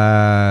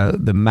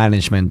the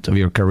management of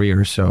your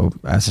career. So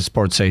as a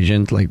sports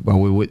agent, like what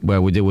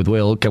we did with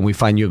Will, can we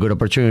find you a good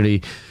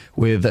opportunity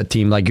with a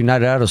team like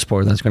United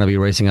Autosport that's going to be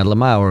racing at Le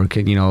Mans? Or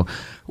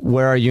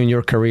where are you in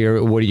your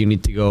career? Where do you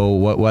need to go?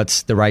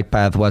 What's the right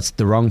path? What's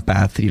the wrong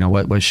path?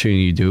 What should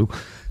you do?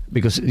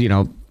 Because,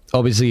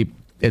 obviously,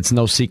 it's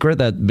no secret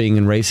that being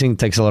in racing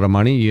takes a lot of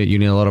money. You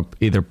need a lot of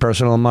either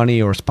personal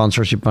money or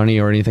sponsorship money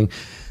or anything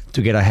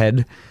to get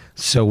ahead.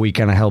 So we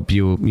kind of help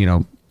you,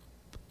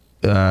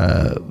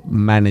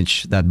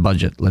 manage that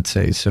budget, let's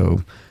say.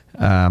 So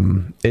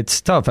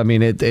it's tough. I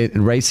mean,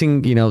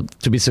 racing,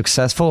 to be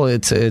successful,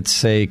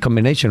 it's a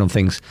combination of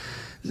things.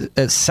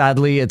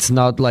 Sadly, it's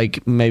not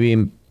like maybe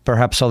in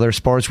perhaps other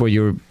sports where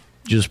you're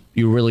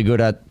really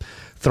good at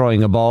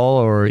throwing a ball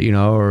or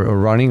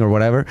running or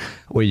whatever,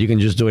 where you can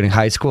just do it in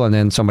high school and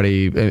then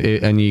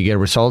and you get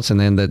results and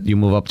then that you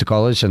move up to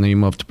college and then you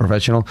move to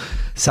professional.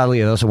 Sadly,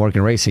 it doesn't work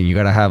in racing. You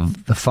got to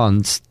have the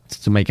funds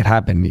to make it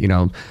happen.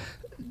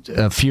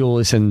 Fuel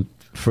isn't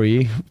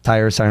free,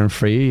 tires aren't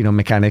free,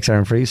 mechanics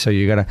aren't free. So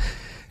you got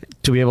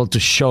to be able to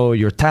show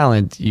your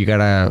talent, you got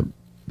to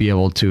be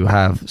able to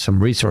have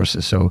some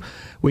resources. So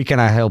we can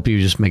help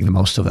you just make the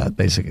most of that,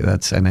 basically.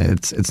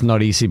 It's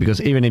not easy because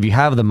even if you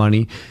have the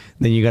money,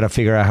 then you got to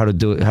figure out how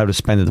to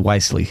spend it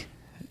wisely,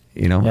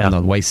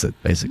 not waste it,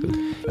 basically.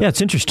 Yeah,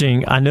 it's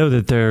interesting. I know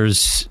that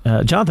there's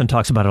Jonathan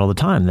talks about it all the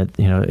time that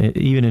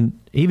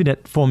even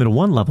at Formula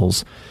One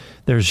levels,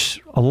 there's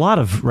a lot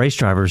of race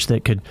drivers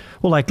that could,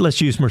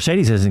 let's use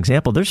Mercedes as an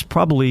example. There's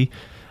probably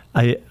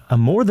a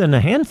more than a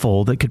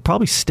handful that could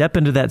probably step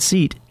into that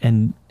seat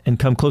and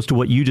come close to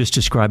what you just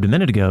described a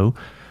minute ago,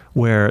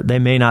 where they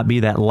may not be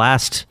the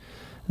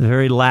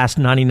very last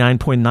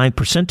 99.9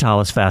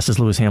 percentile as fast as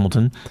Lewis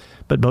Hamilton,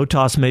 but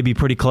Bottas may be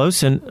pretty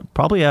close, and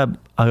probably a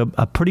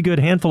pretty good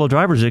handful of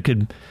drivers that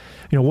could,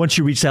 once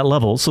you reach that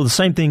level. So the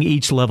same thing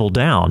each level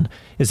down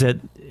is that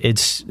it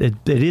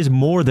is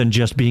more than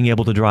just being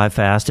able to drive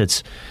fast.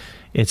 It's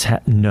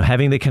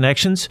having the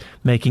connections,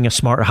 making a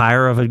smart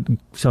hire of a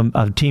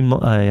team,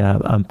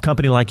 a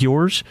company like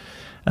yours.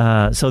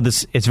 So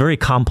it's very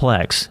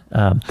complex.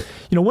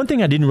 One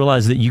thing I didn't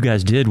realize that you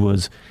guys did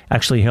was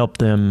actually help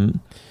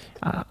them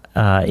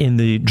in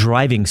the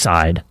driving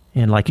side,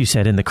 and like you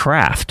said, in the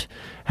craft.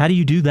 How do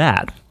you do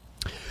that?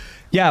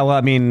 Yeah, well,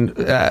 I mean,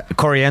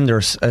 Corey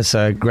Enders is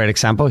a great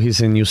example.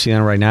 He's in New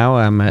Zealand right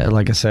now.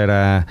 Like I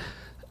said,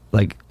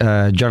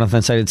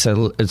 Jonathan said,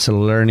 it's a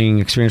learning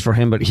experience for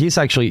him. But he's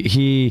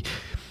actually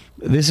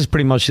this is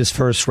pretty much his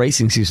first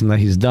racing season that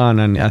he's done,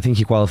 and I think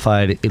he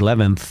qualified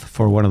 11th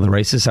for one of the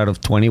races out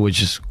of 20,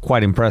 which is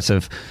quite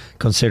impressive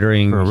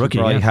considering for a rookie,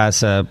 he probably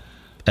has a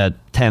a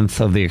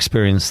tenth of the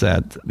experience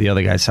that the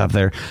other guys have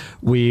there.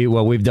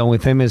 What we've done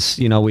with him is,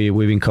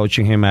 we've been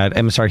coaching him at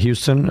MSR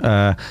Houston,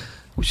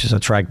 which is a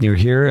track near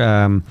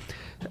here.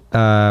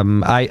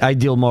 I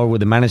deal more with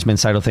the management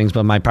side of things,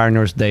 but my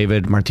partners,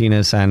 David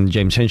Martinez and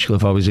James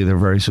Hinchcliffe, obviously they're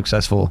very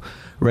successful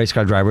race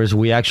car drivers.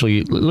 We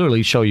actually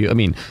literally show you,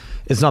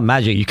 it's not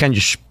magic. You can't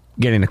just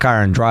get in a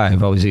car and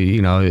drive.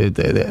 Obviously,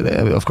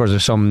 of course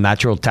there's some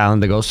natural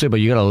talent that goes to it, but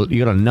you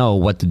gotta know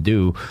what to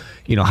do,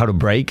 how to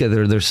brake.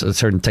 There's a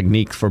certain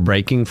technique for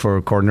braking,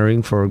 for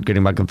cornering, for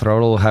getting back on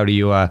throttle. How do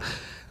you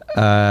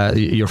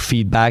your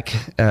feedback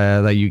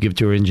that you give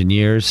to your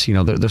engineers,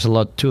 there's a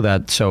lot to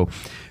that. So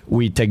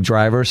we take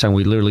drivers and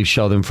we literally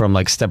show them from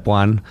like step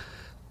one.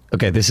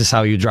 Okay, this is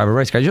how you drive a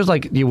race car. Just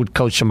like you would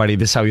coach somebody,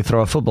 this is how you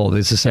throw a football.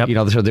 This is,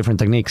 these are different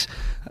techniques.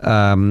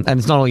 And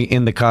it's not only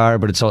in the car,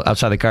 but it's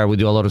outside the car. We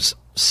do a lot of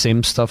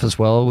sim stuff as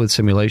well with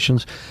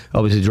simulations.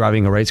 Obviously,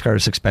 driving a race car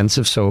is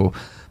expensive. So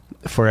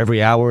for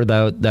every hour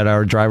that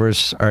our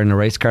drivers are in a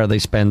race car, they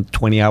spend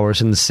 20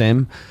 hours in the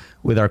sim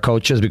with our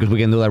coaches, because we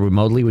can do that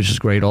remotely, which is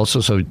great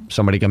also. So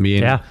somebody can be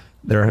in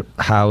their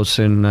house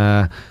in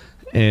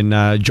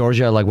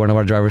Georgia, like one of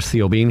our drivers,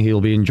 Theo Bean,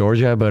 he'll be in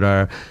Georgia,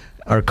 but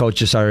our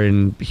coaches are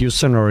in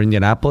Houston or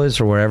Indianapolis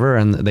or wherever,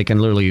 and they can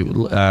literally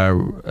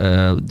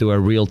do a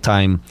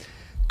real-time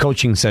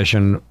coaching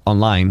session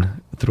online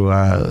through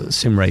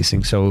sim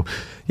racing. So,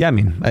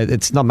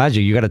 it's not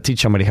magic. You got to teach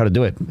somebody how to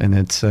do it, and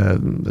that's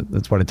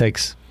what it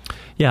takes.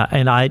 Yeah,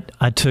 and I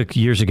took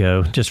years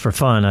ago, just for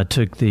fun, I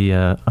took the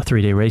a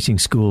 3-day racing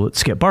school at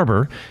Skip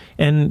Barber.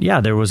 And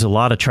there was a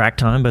lot of track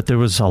time, but there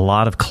was a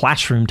lot of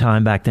classroom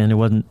time back then. It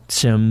wasn't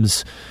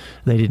sims.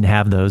 They didn't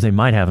have those. They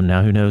might have them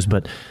now, who knows.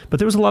 But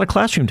there was a lot of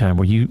classroom time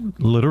where you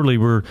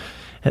literally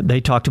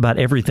they talked about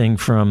everything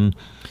from,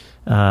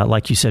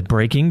 like you said,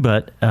 braking,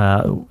 but,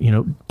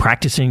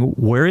 practicing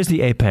where is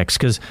the apex.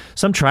 Because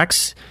some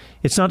tracks,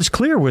 it's not as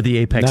clear where the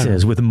apex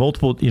is with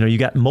multiple, you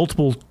got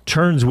multiple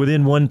turns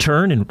within one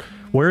turn, and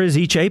where is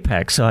each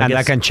apex? So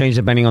that can change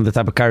depending on the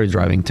type of car you're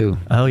driving too.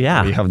 Oh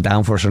yeah, you have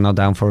downforce or not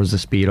downforce, the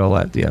speed, all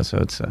that. Yeah, so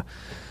it's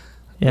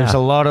there's a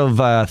lot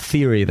of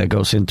theory that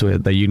goes into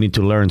it that you need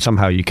to learn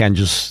somehow. You can't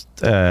just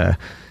like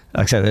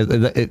I said,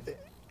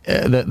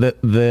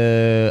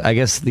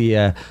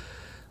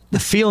 the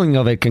feeling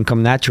of it can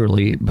come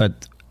naturally,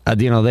 but at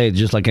the end of the day,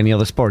 just like any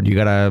other sport, you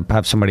gotta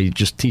have somebody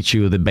just teach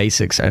you the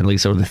basics, at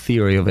least, or the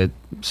theory of it,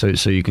 so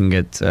you can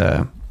get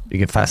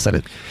fast at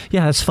it.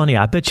 Yeah, it's funny.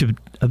 I bet you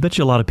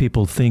a lot of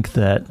people think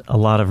that a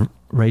lot of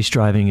race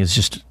driving is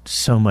just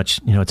so much,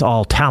 it's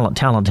all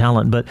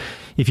talent. But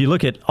if you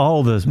look at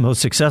all the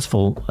most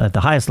successful at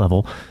the highest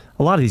level,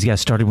 a lot of these guys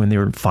started when they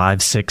were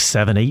 5, 6,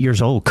 7, 8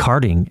 years old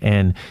karting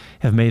and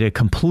have made a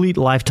complete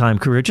lifetime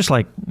career. Just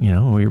like,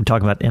 we were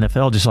talking about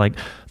NFL, just like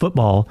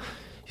football,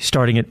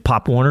 starting at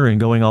Pop Warner and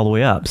going all the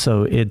way up.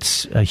 So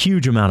it's a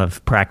huge amount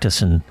of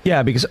practice. And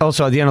because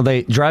also at the end of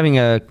the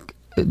day,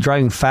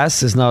 driving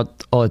fast is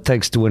not all it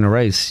takes to win a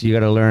race. You got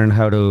to learn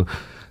how to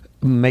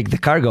make the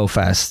car go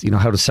fast,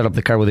 how to set up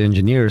the car with the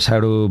engineers, how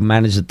to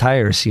manage the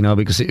tires,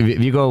 because if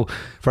you go,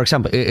 for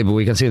example, if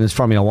we can see in this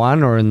Formula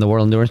One or in the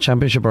World Endurance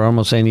Championship or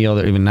almost any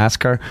other, even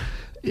NASCAR,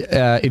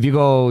 if you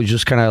go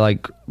just kind of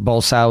like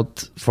balls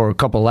out for a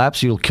couple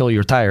laps, you'll kill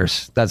your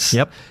tires. That's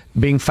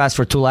being fast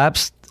for 2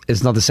 laps.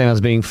 It's not the same as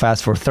being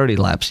fast for 30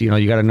 laps.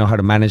 You got to know how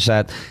to manage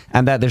that,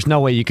 and that there's no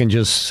way you can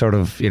just sort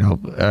of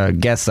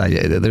guess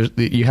that.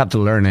 You have to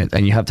learn it,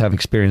 and you have to have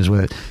experience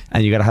with it,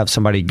 and you got to have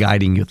somebody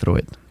guiding you through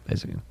it,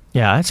 basically.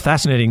 Yeah, it's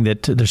fascinating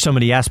that there's so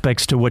many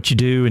aspects to what you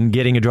do and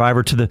getting a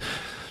driver to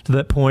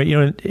that point.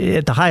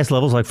 At the highest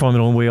levels like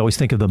Formula One, we always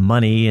think of the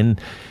money, and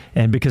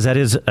because that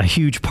is a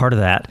huge part of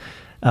that.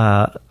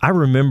 I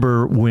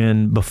remember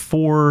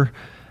before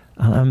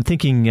I'm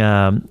thinking.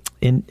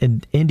 In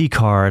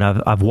IndyCar,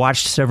 and I've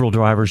watched several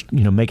drivers,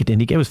 make it to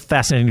IndyCar. It was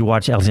fascinating to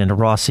watch Alexander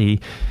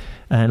Rossi,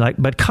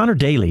 but Connor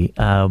Daly.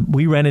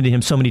 We ran into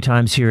him so many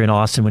times here in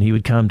Austin when he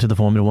would come to the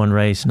Formula One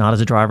race, not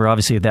as a driver,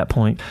 obviously at that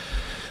point,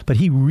 but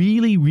he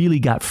really, really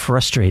got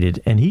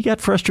frustrated, and he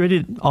got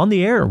frustrated on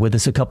the air with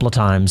us a couple of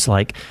times.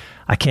 Like,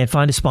 I can't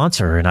find a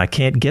sponsor, and I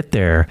can't get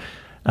there,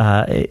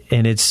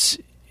 and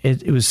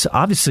it was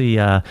obviously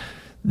that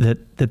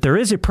there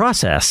is a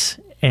process,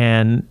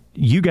 and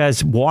you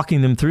guys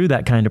walking them through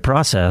that kind of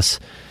process.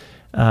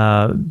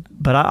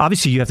 But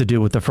obviously you have to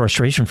deal with the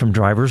frustration from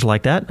drivers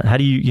like that. How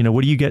do you,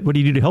 what do you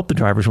do to help the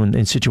drivers when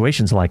in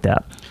situations like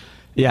that?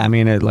 Yeah,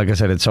 like I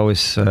said, it's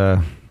always,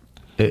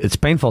 it's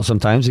painful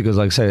sometimes because,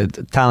 like I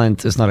said,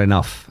 talent is not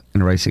enough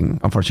in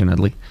racing,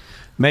 unfortunately.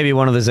 Maybe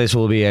one of these days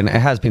will be, and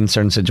it has been in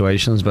certain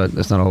situations, but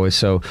it's not always.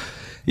 So,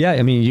 yeah,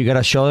 you got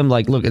to show them,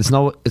 like, look, it's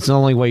not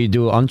only what you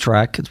do on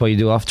track, it's what you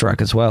do off track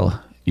as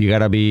well. You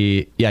gotta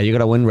you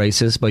gotta win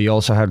races, but you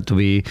also have to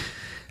be,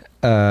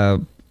 you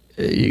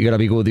gotta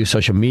be good with your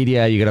social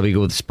media. You gotta be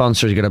good with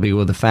sponsors. You gotta be good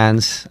with the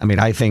fans.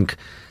 I think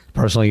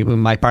personally,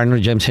 my partner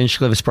James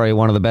Hinchcliffe is probably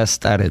one of the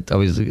best at it. I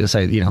always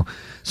say,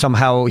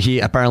 somehow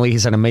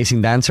he's an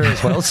amazing dancer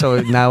as well.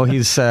 So now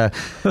he's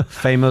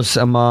famous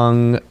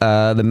among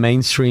the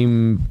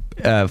mainstream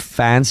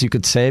fans, you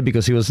could say,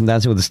 because he was in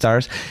Dancing with the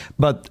Stars.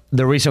 But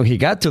the reason he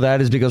got to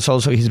that is because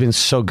also he's been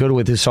so good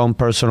with his own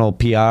personal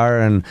PR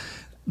and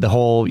the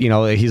whole,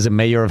 he's the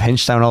mayor of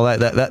Hinchtown, all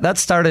that. That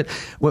started,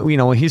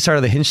 when he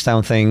started the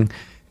Hinchtown thing,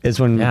 is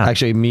when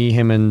actually me,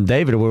 him, and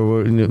David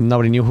were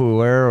nobody knew who we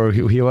were or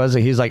who he was.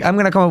 And he's like, I'm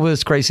going to come up with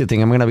this crazy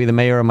thing. I'm going to be the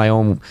mayor of my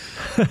own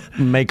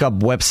makeup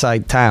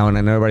website town.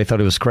 And everybody thought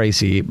it was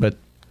crazy. But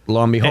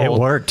lo and behold,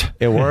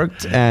 It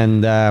worked.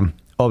 And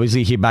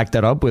obviously he backed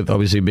that up with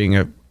obviously being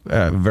a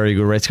very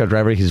good race car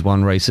driver. He's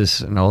won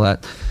races and all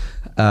that.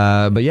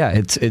 But yeah,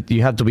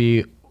 you have to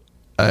be...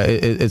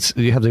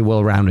 you have to be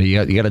well-rounded.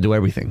 You got to do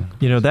everything.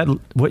 That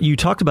what you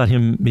talked about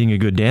him being a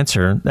good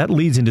dancer, that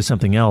leads into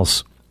something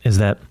else, is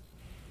that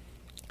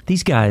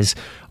these guys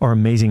are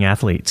amazing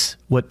athletes.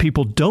 What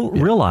people don't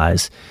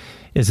realize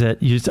is that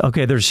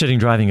they're sitting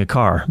driving a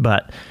car,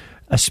 but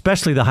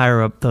especially the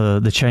higher up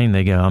the chain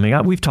they go. I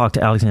mean, we've talked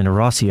to Alexander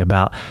Rossi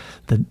about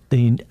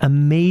the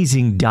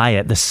amazing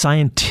diet, the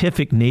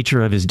scientific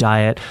nature of his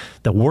diet,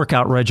 the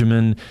workout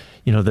regimen,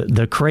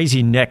 the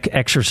crazy neck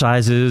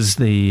exercises,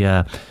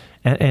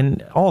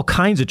 and all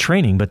kinds of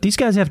training. But these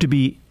guys have to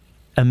be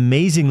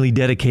amazingly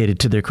dedicated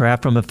to their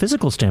craft from a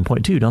physical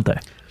standpoint too, don't they?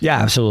 Yeah,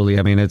 absolutely.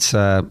 I mean, it's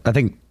I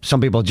think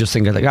some people just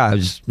think like, I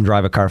just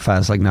drive a car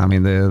fast. Like, no, I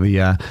mean,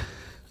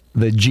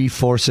 the G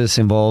forces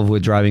involved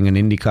with driving an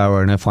Indy car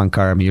or an F1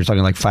 car, I mean, you're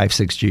talking like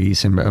 5-6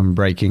 Gs and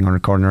braking or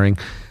cornering,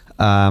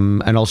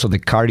 and also the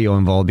cardio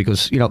involved,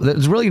 because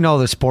there's really no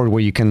other sport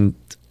where you can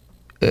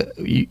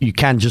you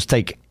can't just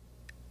take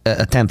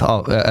a tenth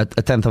of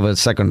a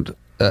second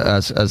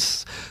as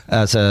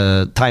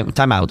a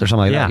timeout or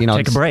something like that.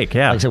 Take a break.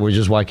 Yeah, like I said, we're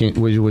just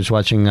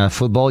watching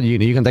football.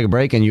 You can take a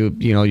break and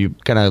you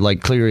kind of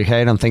like clear your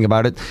head and think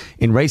about it.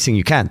 In racing,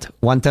 you can't.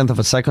 1/10 of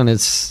a second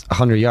is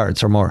 100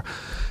 yards or more.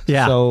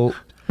 Yeah. So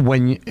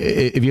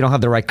if you don't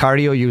have the right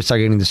cardio, you start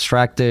getting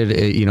distracted.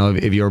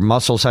 If your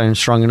muscles aren't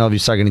strong enough, you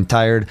start getting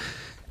tired.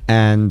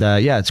 And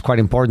it's quite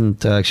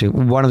important. Actually,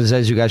 one of the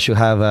days you guys should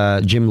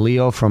have Jim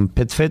Leo from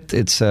PitFit.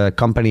 It's a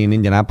company in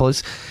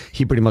Indianapolis.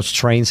 He pretty much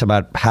trains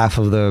about half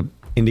of the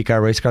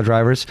IndyCar race car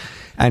drivers,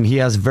 and he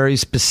has very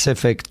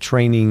specific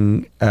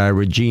training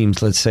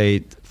regimes. Let's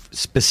say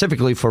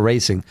specifically for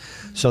racing,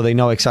 so they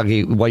know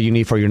exactly what you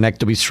need for your neck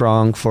to be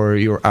strong, for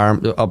your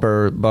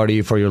upper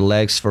body, for your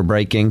legs, for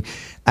braking,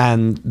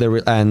 and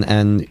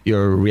and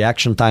your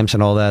reaction times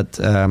and all that.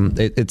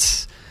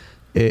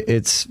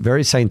 It's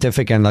very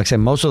scientific, and like I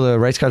said, most of the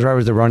race car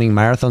drivers, they're running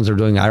marathons or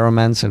doing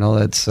Ironmans and all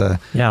that. A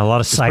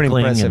lot of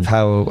cycling. Pretty impressive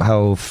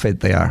how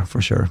fit they are,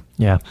 for sure.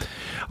 Yeah.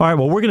 All right,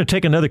 well, we're going to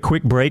take another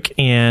quick break,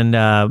 and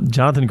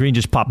Jonathan Green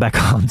just popped back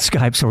on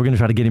Skype, so we're going to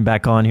try to get him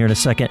back on here in a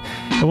second.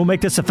 And we'll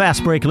make this a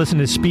fast break. Listen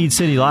to Speed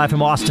City live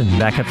from Austin.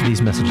 Back after these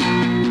messages.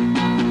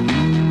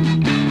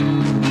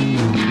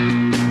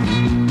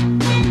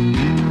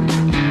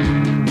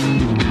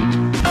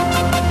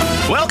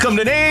 Welcome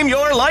to Name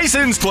Your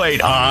License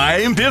Plate.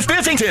 I'm Biff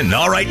Biffington.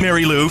 All right,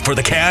 Mary Lou, for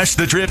the cash,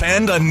 the trip,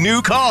 and a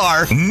new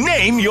car,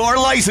 name your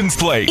license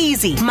plate.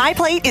 Easy. My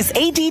plate is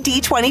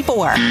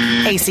ADD24.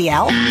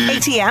 ACL,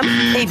 ATM,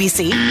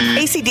 ABC,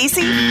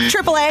 ACDC,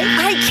 AAA.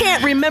 I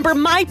can't remember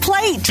my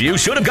plate. You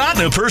should have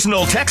gotten a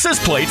personal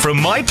Texas plate from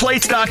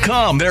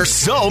MyPlates.com. They're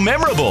so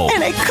memorable.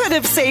 And I could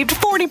have saved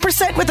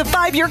 40% with a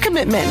 5-year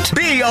commitment.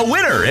 Be a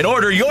winner and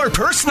order your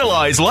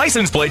personalized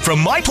license plate from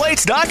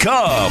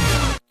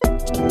MyPlates.com.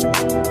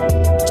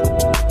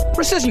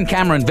 Precision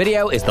Camera and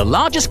Video is the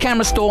largest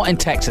camera store in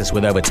Texas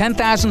with over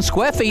 10,000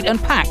 square feet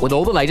and packed with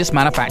all the latest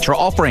manufacturer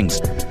offerings.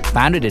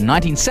 Founded in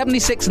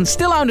 1976 and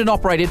still owned and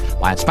operated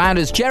by its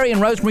founders Jerry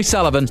and Rosemary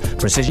Sullivan,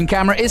 Precision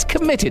Camera is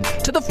committed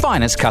to the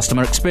finest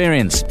customer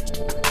experience.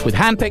 With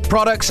hand-picked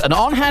products and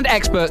on-hand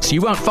experts,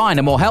 you won't find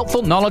a more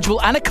helpful,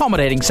 knowledgeable and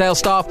accommodating sales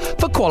staff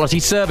for quality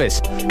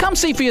service. Come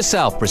see for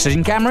yourself.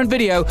 Precision Camera and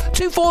Video,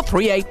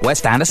 2438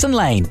 West Anderson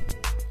Lane.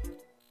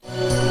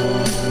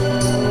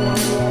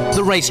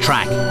 The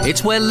racetrack.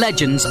 It's where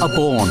legends are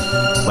born,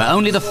 where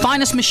only the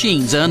finest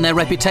machines earn their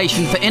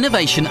reputation for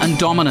innovation and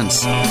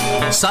dominance.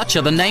 Such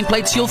are the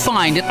nameplates you'll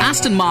find at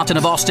Aston Martin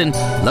of Austin,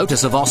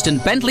 Lotus of Austin,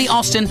 Bentley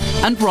Austin,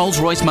 and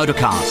Rolls-Royce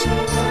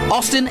Motorcars.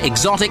 Austin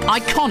exotic,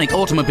 iconic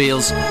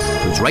automobiles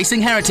whose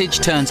racing heritage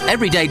turns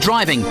everyday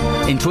driving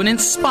into an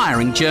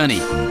inspiring journey,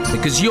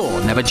 because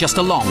you're never just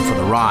along for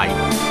the ride.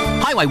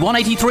 Highway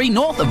 183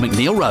 north of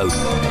McNeil Road.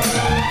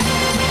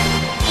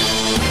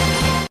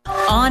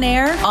 On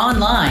air,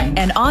 online,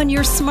 and on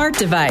your smart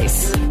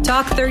device.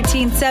 Talk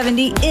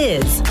 1370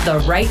 is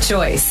the right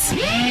choice.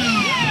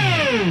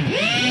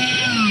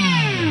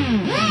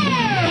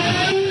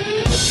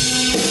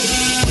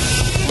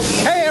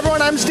 Hey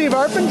everyone, I'm Steve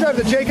Arpin, drive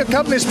the Jacob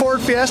Company's Ford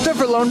Fiesta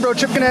for Lone Bro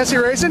Chip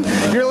Ganassi Racing.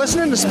 You're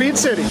listening to Speed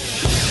City.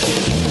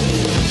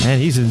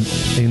 And he's an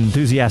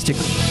enthusiastic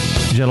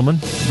gentleman.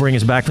 Bring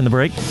us back from the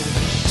break.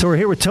 So we're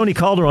here with Tony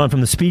Calderon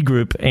from the Speed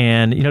Group.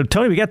 And,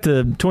 Tony, we got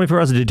the 24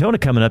 Hours of Daytona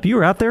coming up. You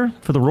were out there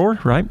for the Roar,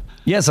 right?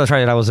 Yes, that's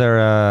right. I was there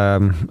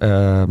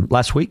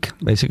last week,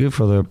 basically,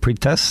 for the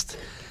pre-test.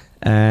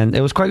 And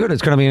it was quite good.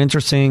 It's going to be an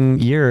interesting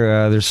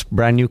year. There's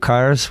brand new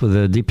cars with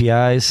the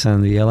DPIs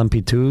and the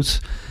LMP2s.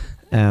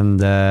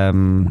 And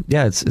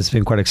it's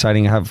been quite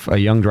exciting. I have a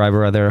young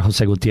driver out there,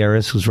 Jose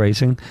Gutierrez, who's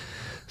racing.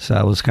 So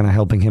I was kind of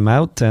helping him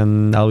out,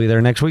 and I'll be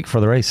there next week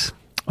for the race.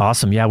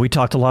 Awesome. Yeah, we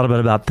talked a lot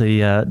about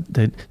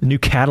the new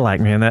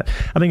Cadillac, man. I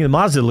think the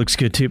Mazda looks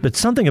good too, but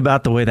something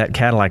about the way that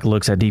Cadillac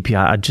looks at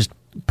DPI, I just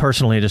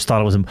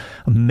thought it was an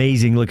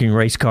amazing looking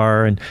race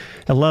car, and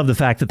I love the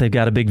fact that they've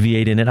got a big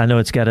V8 in it. I know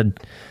it's got a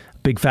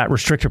big fat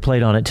restrictor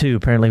plate on it too,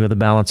 apparently with a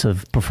balance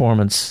of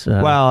performance. It's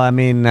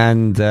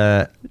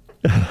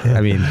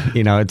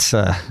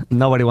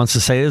nobody wants to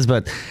say this,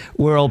 but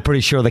we're all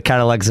pretty sure the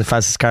Cadillac's the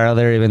fastest car out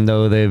there, even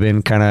though they've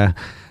been kind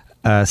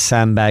of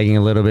sandbagging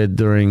a little bit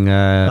during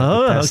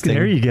testing. Okay,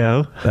 there you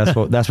go. That's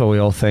what we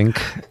all think.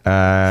 See,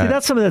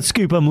 that's some of that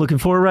scoop I'm looking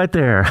for right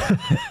there.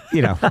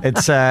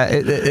 It's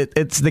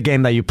the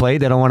game that you play.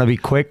 They don't want to be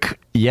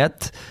quick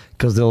yet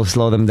because they'll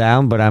slow them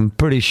down, but I'm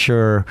pretty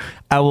sure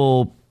I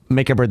will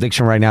make a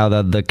prediction right now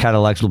that the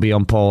Cadillacs will be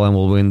on pole and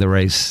will win the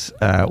race.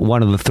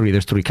 One of the three.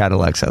 There's 3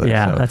 Cadillacs out there.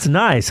 Yeah, that's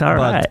nice. All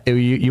right.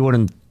 You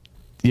wouldn't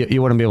be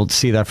able to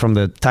see that from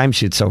the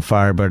timesheet so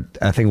far, but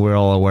I think we're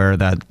all aware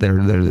that they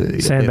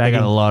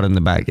got a lot in the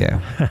back. Yeah.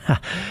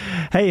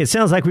 Hey, it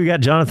sounds like we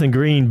got Jonathan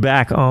Green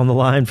back on the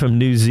line from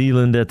New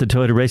Zealand at the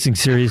Toyota Racing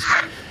Series.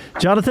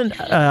 Jonathan,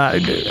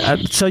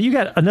 so you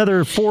got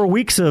another 4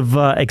 weeks of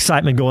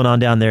excitement going on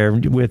down there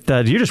with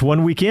you're just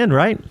 1 week in,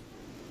 right?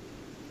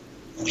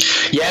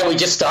 Yeah, we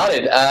just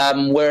started.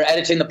 We're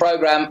editing the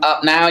program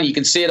up now, and you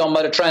can see it on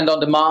Motor Trend on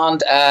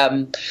demand.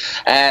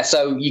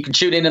 So you can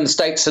tune in the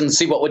States and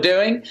see what we're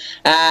doing.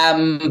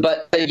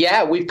 But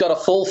we've got a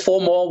full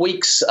 4 more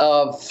weeks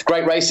of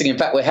great racing. In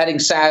fact, we're heading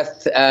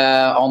south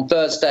on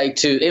Thursday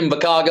to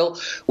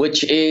Invercargill,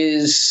 which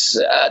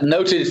is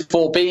noted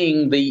for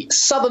being the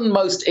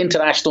southernmost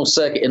international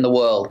circuit in the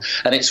world.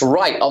 And it's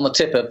right on the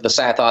tip of the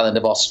South Island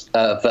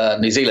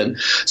of New Zealand.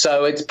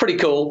 So it's pretty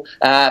cool,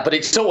 but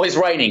it's always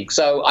raining.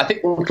 So I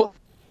think we'll put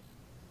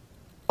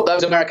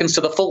those Americans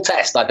to the full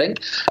test, I think,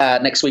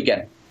 next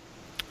weekend.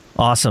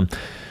 Awesome.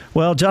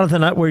 Well,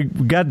 Jonathan, we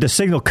got the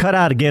signal cut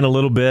out again a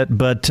little bit,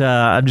 but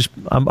I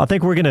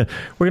think we're gonna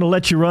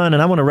let you run,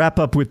 and I want to wrap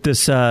up with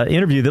this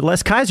interview that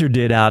Les Kaiser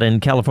did out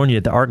in California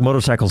at the ARC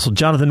Motorcycles. So,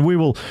 Jonathan,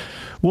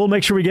 we'll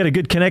make sure we get a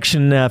good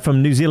connection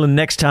from New Zealand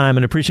next time,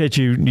 and appreciate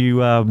you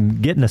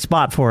getting a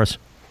spot for us.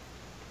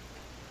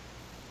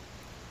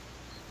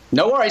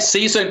 No worries.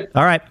 See you soon.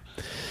 All right.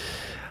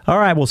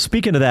 Well,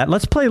 speaking of that,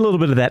 let's play a little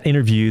bit of that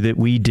interview that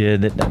we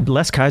did. That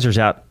Les Kaiser's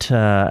out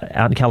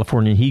in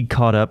California. He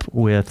caught up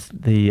with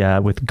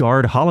with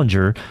Gard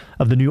Hollinger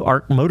of the new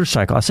ARC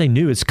motorcycle. I say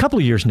new; it's a couple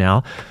of years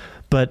now,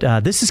 but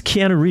this is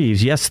Keanu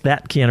Reeves. Yes,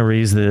 that Keanu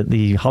Reeves,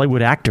 the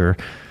Hollywood actor.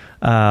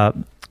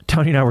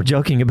 Tony and I were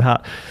joking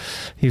about.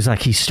 He was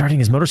like, he's starting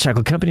his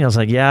motorcycle company. I was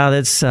like, yeah,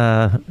 that's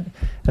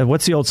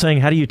what's the old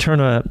saying? How do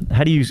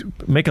you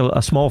make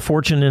a small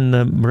fortune in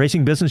the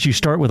racing business? You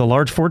start with a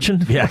large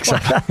fortune. Yeah,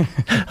 exactly.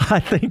 I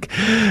think,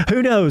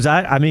 who knows?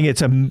 I mean,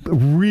 it's a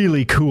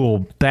really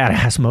cool,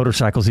 badass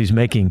motorcycles he's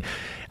making,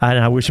 and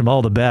I wish him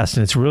all the best.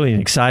 And it's really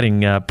an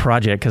exciting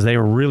project because they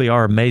really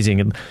are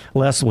amazing. And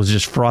Les was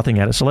just frothing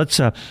at it. So let's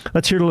hear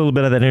a little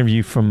bit of that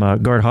interview from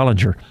Gard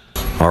Hollinger.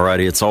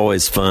 Alrighty, it's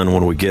always fun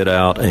when we get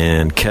out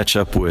and catch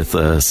up with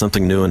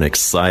something new and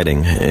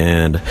exciting.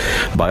 And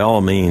by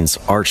all means,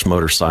 Arch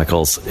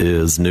Motorcycles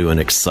is new and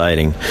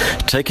exciting.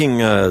 Taking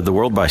the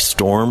world by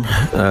storm,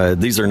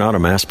 these are not a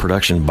mass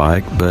production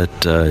bike, but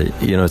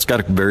it's got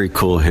a very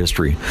cool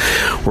history.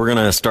 We're going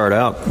to start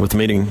out with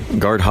meeting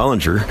Gard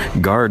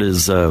Hollinger. Gard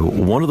is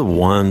one of the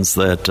ones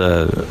that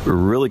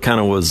really kind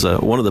of was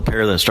one of the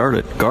pair that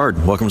started.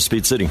 Gard, welcome to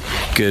Speed City.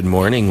 Good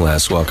morning,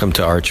 Les. Welcome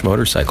to Arch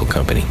Motorcycle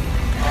Company.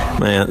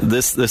 Man,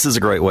 this is a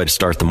great way to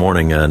start the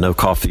morning. No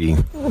coffee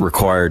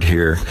required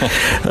here.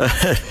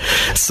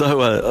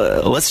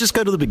 So let's just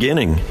go to the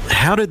beginning.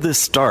 How did this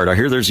start? I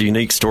hear there's a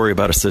unique story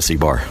about a sissy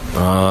bar.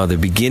 The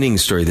beginning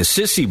story, the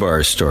sissy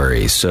bar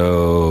story.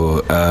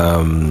 So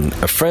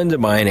a friend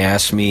of mine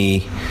asked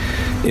me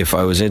if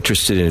I was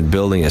interested in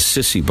building a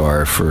sissy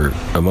bar for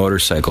a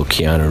motorcycle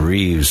Keanu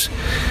Reeves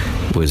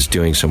was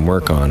doing some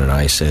work on, and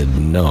I said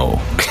no.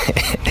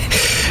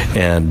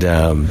 And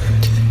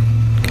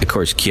of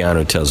course,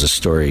 Keanu tells a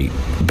story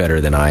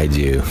better than I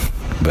do,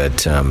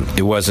 but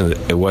it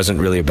wasn't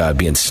really about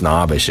being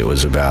snobbish. It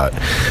was about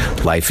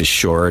life is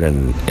short,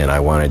 and I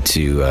wanted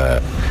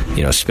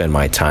to spend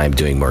my time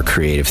doing more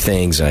creative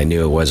things. And I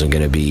knew it wasn't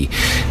going to be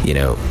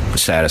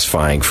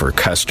satisfying for a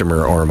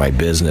customer or my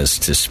business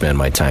to spend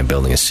my time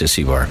building a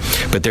sissy bar.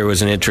 But there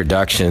was an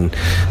introduction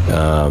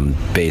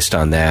based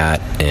on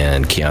that,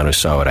 and Keanu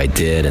saw what I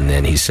did, and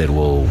then he said,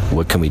 well,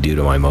 what can we do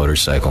to my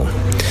motorcycle?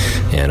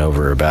 And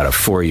over about a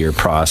 4-year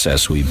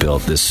process, we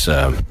built this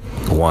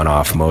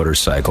one-off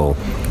motorcycle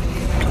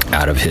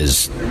out of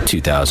his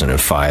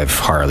 2005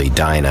 Harley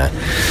Dyna,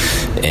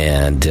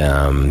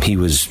 and he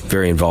was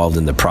very involved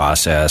in the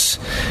process.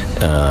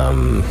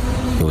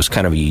 It was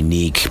kind of a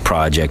unique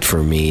project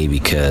for me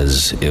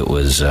because it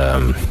was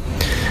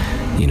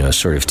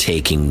sort of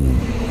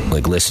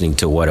listening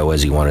to what it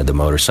was he wanted the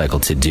motorcycle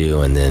to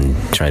do, and then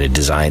trying to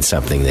design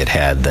something that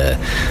had the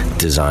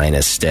design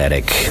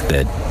aesthetic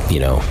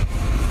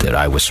that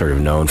I was sort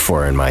of known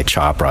for in my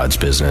chop rods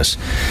business,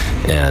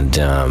 and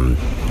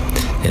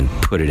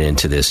put it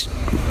into this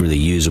really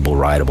usable,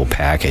 rideable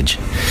package.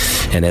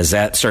 And as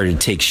that started to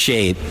take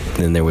shape,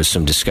 then there was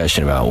some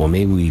discussion about, well,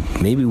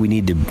 maybe we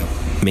need to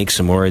make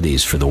some more of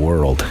these for the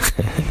world.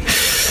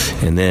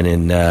 And then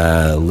in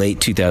late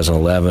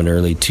 2011,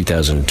 early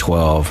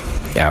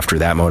 2012, after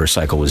that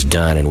motorcycle was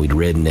done and we'd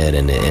ridden it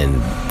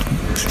and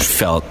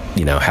felt,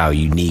 how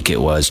unique it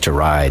was to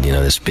ride,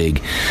 this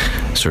big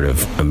sort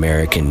of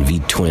American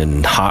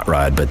V-twin hot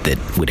rod, but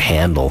that would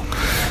handle,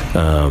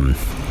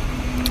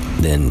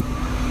 then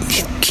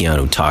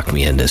Keanu talked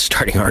me into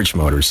starting Arch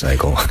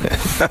Motorcycle.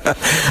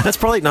 That's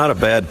probably not a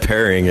bad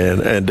pairing,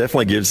 and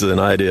definitely gives an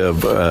idea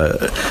of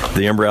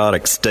the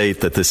embryonic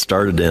state that this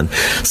started in.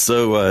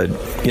 So,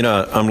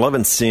 I'm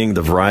loving seeing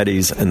the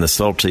varieties and the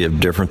subtlety of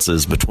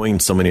differences between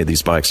so many of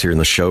these bikes here in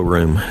the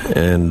showroom.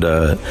 And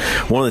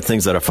one of the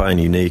things that I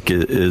find unique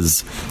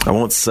is I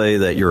won't say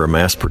that you're a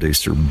mass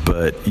producer,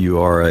 but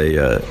you are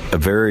a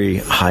very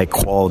high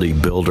quality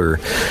builder,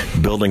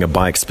 building a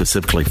bike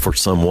specifically for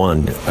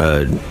someone.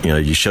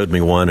 You showed me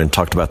one and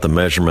talked about the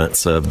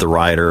measurements of the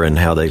rider and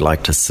how they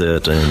like to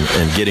sit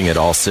and getting it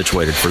all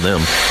situated for them.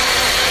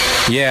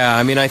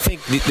 Yeah, I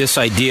think this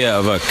idea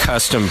of a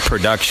custom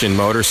production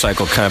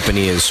motorcycle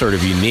company is sort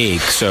of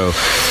unique. So,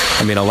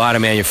 a lot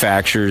of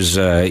manufacturers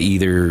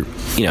either,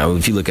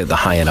 if you look at the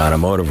high-end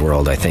automotive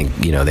world, I think,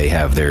 they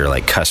have their,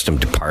 custom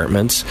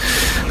departments,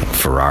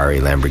 Ferrari,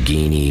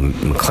 Lamborghini,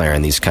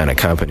 McLaren, these kind of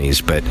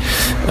companies. But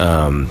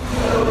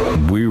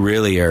we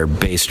really are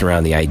based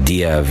around the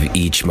idea of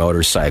each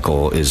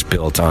motorcycle is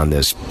built on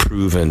this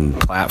proven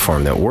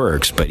platform that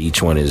works, but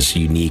each one is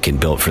unique and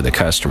built for the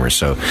customer.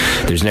 So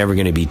there's never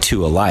going to be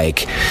two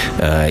alike.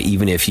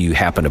 Even if you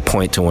happen to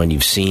point to one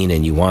you've seen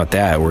and you want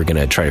that, we're going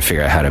to try to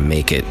figure out how to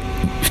make it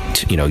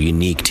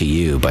unique to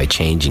you by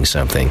changing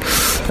something.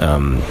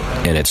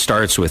 And it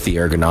starts with the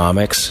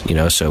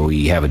ergonomics, so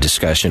we have a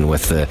discussion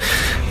with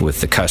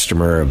the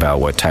customer about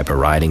what type of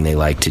riding they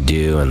like to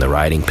do and the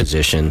riding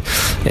position,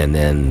 and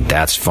then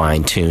that's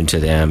fine-tuned to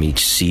them.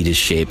 Each seat is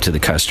shaped to the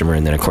customer,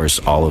 and then of course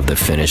all of the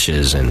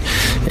finishes and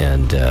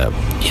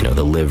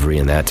the livery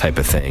and that type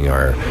of thing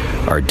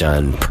are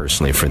done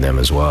personally for them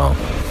as well.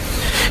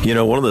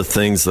 One of the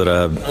things that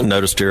I've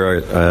noticed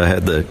here, I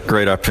had the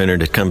great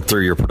opportunity to come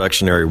through your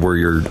production area where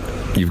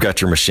you've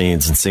got your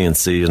machines and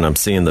CNC, and I'm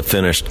seeing the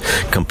finished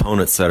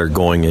components that are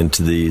going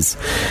into these.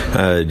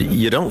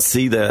 You don't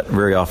see that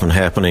very often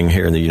happening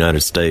here in the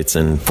United States,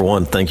 and for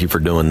one, thank you for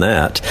doing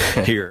that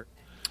here.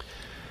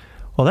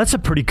 Well, that's a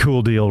pretty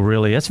cool deal,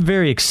 really. That's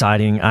very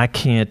exciting. I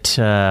can't.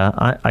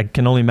 I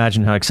can only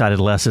imagine how excited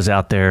Les is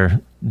out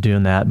there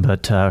doing that.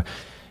 But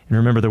and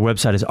remember, their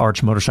website is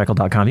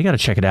archmotorcycle.com. You got to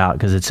check it out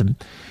because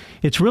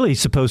it's really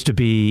supposed to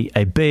be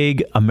a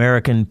big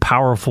American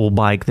powerful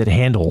bike that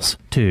handles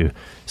too.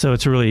 So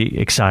it's really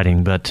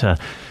exciting. But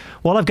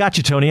while I've got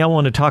you, Tony, I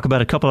want to talk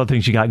about a couple other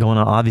things you got going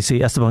on.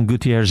 Obviously, Esteban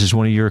Gutierrez is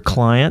one of your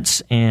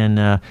clients,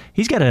 and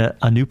he's got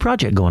a new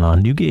project going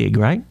on, new gig,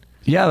 right?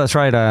 Yeah, that's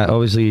right.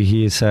 Obviously,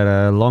 he's had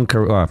a long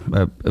career,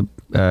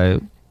 a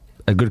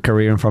good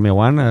career in Formula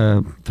One,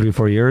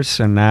 3-4 years,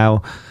 and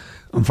now,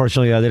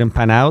 unfortunately, that didn't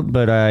pan out.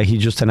 But he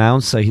just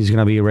announced that he's going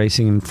to be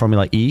racing in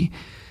Formula E,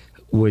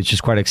 which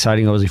is quite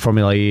exciting. Obviously,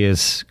 Formula E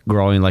is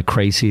growing like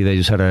crazy. They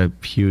just had a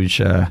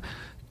huge,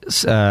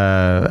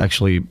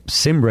 actually,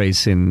 sim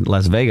race in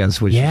Las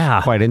Vegas, which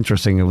is quite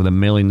interesting, with $1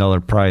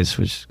 million prize,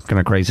 which is kind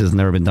of crazy. Has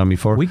never been done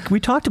before. We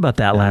talked about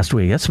that last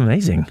week. That's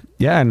amazing.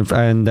 Yeah,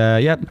 and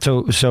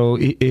so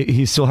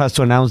he still has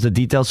to announce the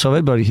details of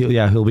it, but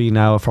he'll be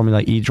now a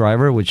Formula E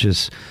driver, which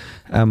is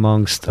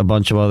amongst a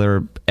bunch of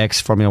other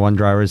ex-Formula One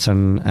drivers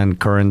and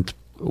current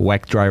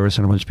WEC drivers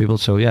and a bunch of people.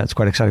 So yeah, it's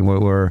quite exciting.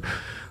 We're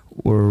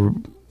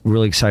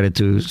really excited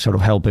to sort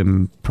of help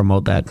him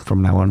promote that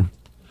from now on.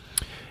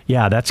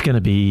 Yeah, that's going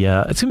to be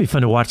it's going to be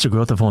fun to watch the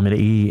growth of Formula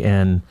E.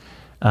 And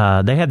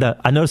I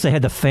noticed they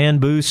had the fan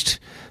boost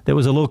that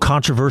was a little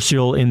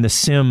controversial in the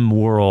sim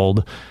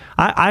world.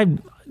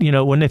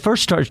 When they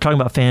first started talking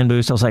about fan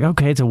boost, I was like,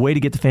 okay, it's a way to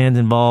get the fans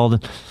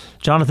involved.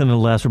 Jonathan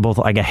and Les were both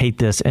like, I hate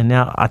this, and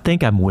now I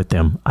think I'm with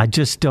them. I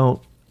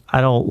don't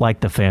like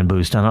the fan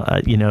boost. Think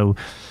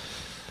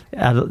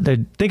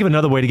of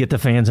another way to get the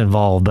fans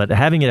involved, but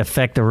having it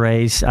affect the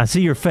race, I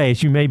see your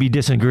face. You may be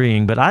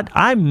disagreeing, but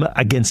I'm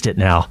against it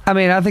now. I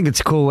mean, I think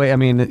it's a cool way. I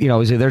mean,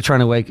 they're trying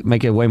to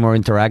make it way more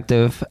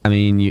interactive. I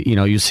mean,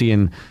 you see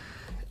in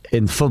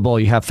football,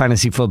 you have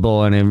fantasy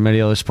football, and in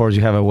many other sports,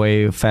 you have a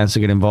way of fans to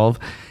get involved.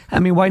 I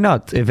mean, why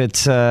not? If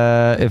it's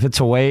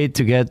a way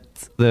to get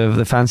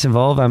the fans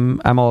involved,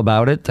 I'm all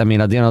about it. I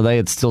mean, at the end of the day,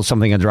 it's still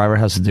something a driver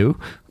has to do.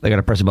 They got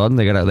to press a button.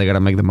 They got to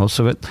make the most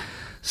of it.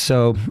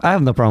 So I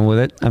have no problem with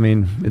it. I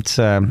mean, it's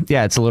a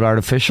little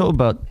artificial,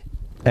 but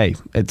hey,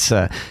 it's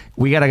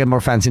we got to get more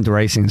fans into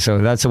racing. So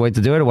that's the way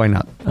to do it. Why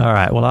not? All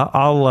right. Well,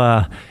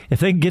 I'll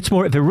if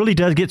it really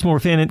does get more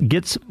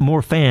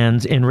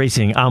fans in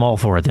racing, I'm all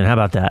for it. Then how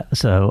about that?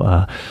 So,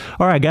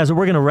 all right, guys,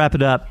 we're going to wrap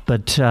it up.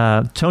 But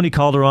Tony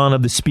Calderon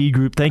of the Speed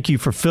Group, thank you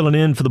for filling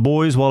in for the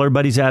boys while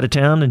everybody's out of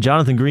town. And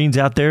Jonathan Green's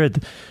out there at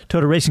the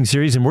Total Racing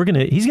Series, and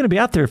he's going to be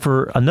out there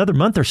for another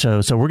month or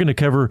so. So we're going to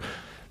cover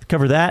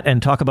that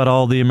and talk about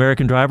all the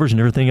American drivers and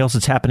everything else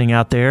that's happening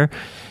out there.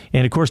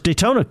 And, of course,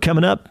 Daytona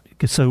coming up.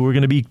 So we're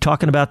going to be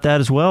talking about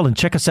that as well. And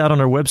check us out on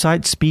our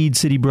website,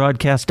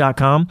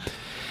 speedcitybroadcast.com.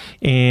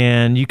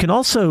 And you can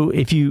also,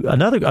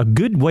 a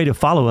good way to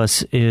follow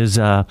us is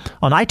on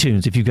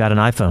iTunes if you've got an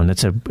iPhone.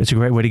 It's a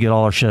great way to get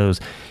all our shows.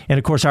 And,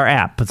 of course, our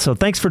app. So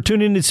thanks for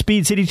tuning in to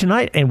Speed City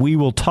tonight, and we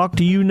will talk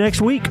to you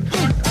next week.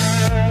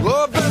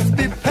 Oh, best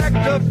be packed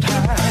up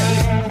tight.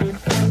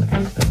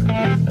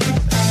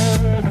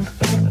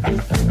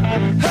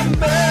 Have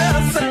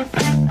mercy.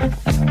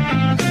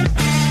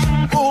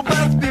 Oh,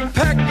 best be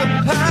packed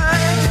up tight.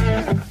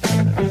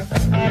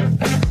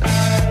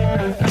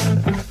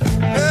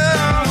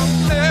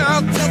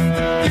 Yeah, just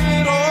to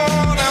get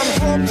on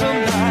and home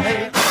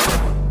tonight.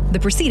 The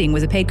proceeding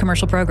was a paid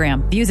commercial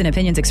program. Views and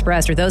opinions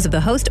expressed are those of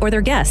the host or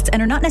their guests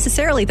and are not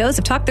necessarily those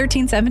of Talk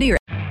 1370 or...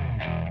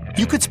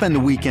 You could spend the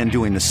weekend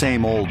doing the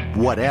same old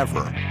whatever,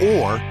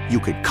 or you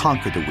could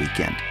conquer the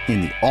weekend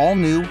in the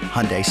all-new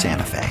Hyundai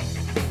Santa Fe.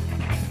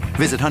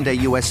 Visit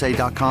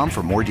HyundaiUSA.com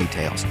for more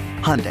details.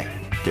 Hyundai,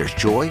 there's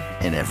joy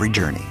in every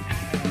journey.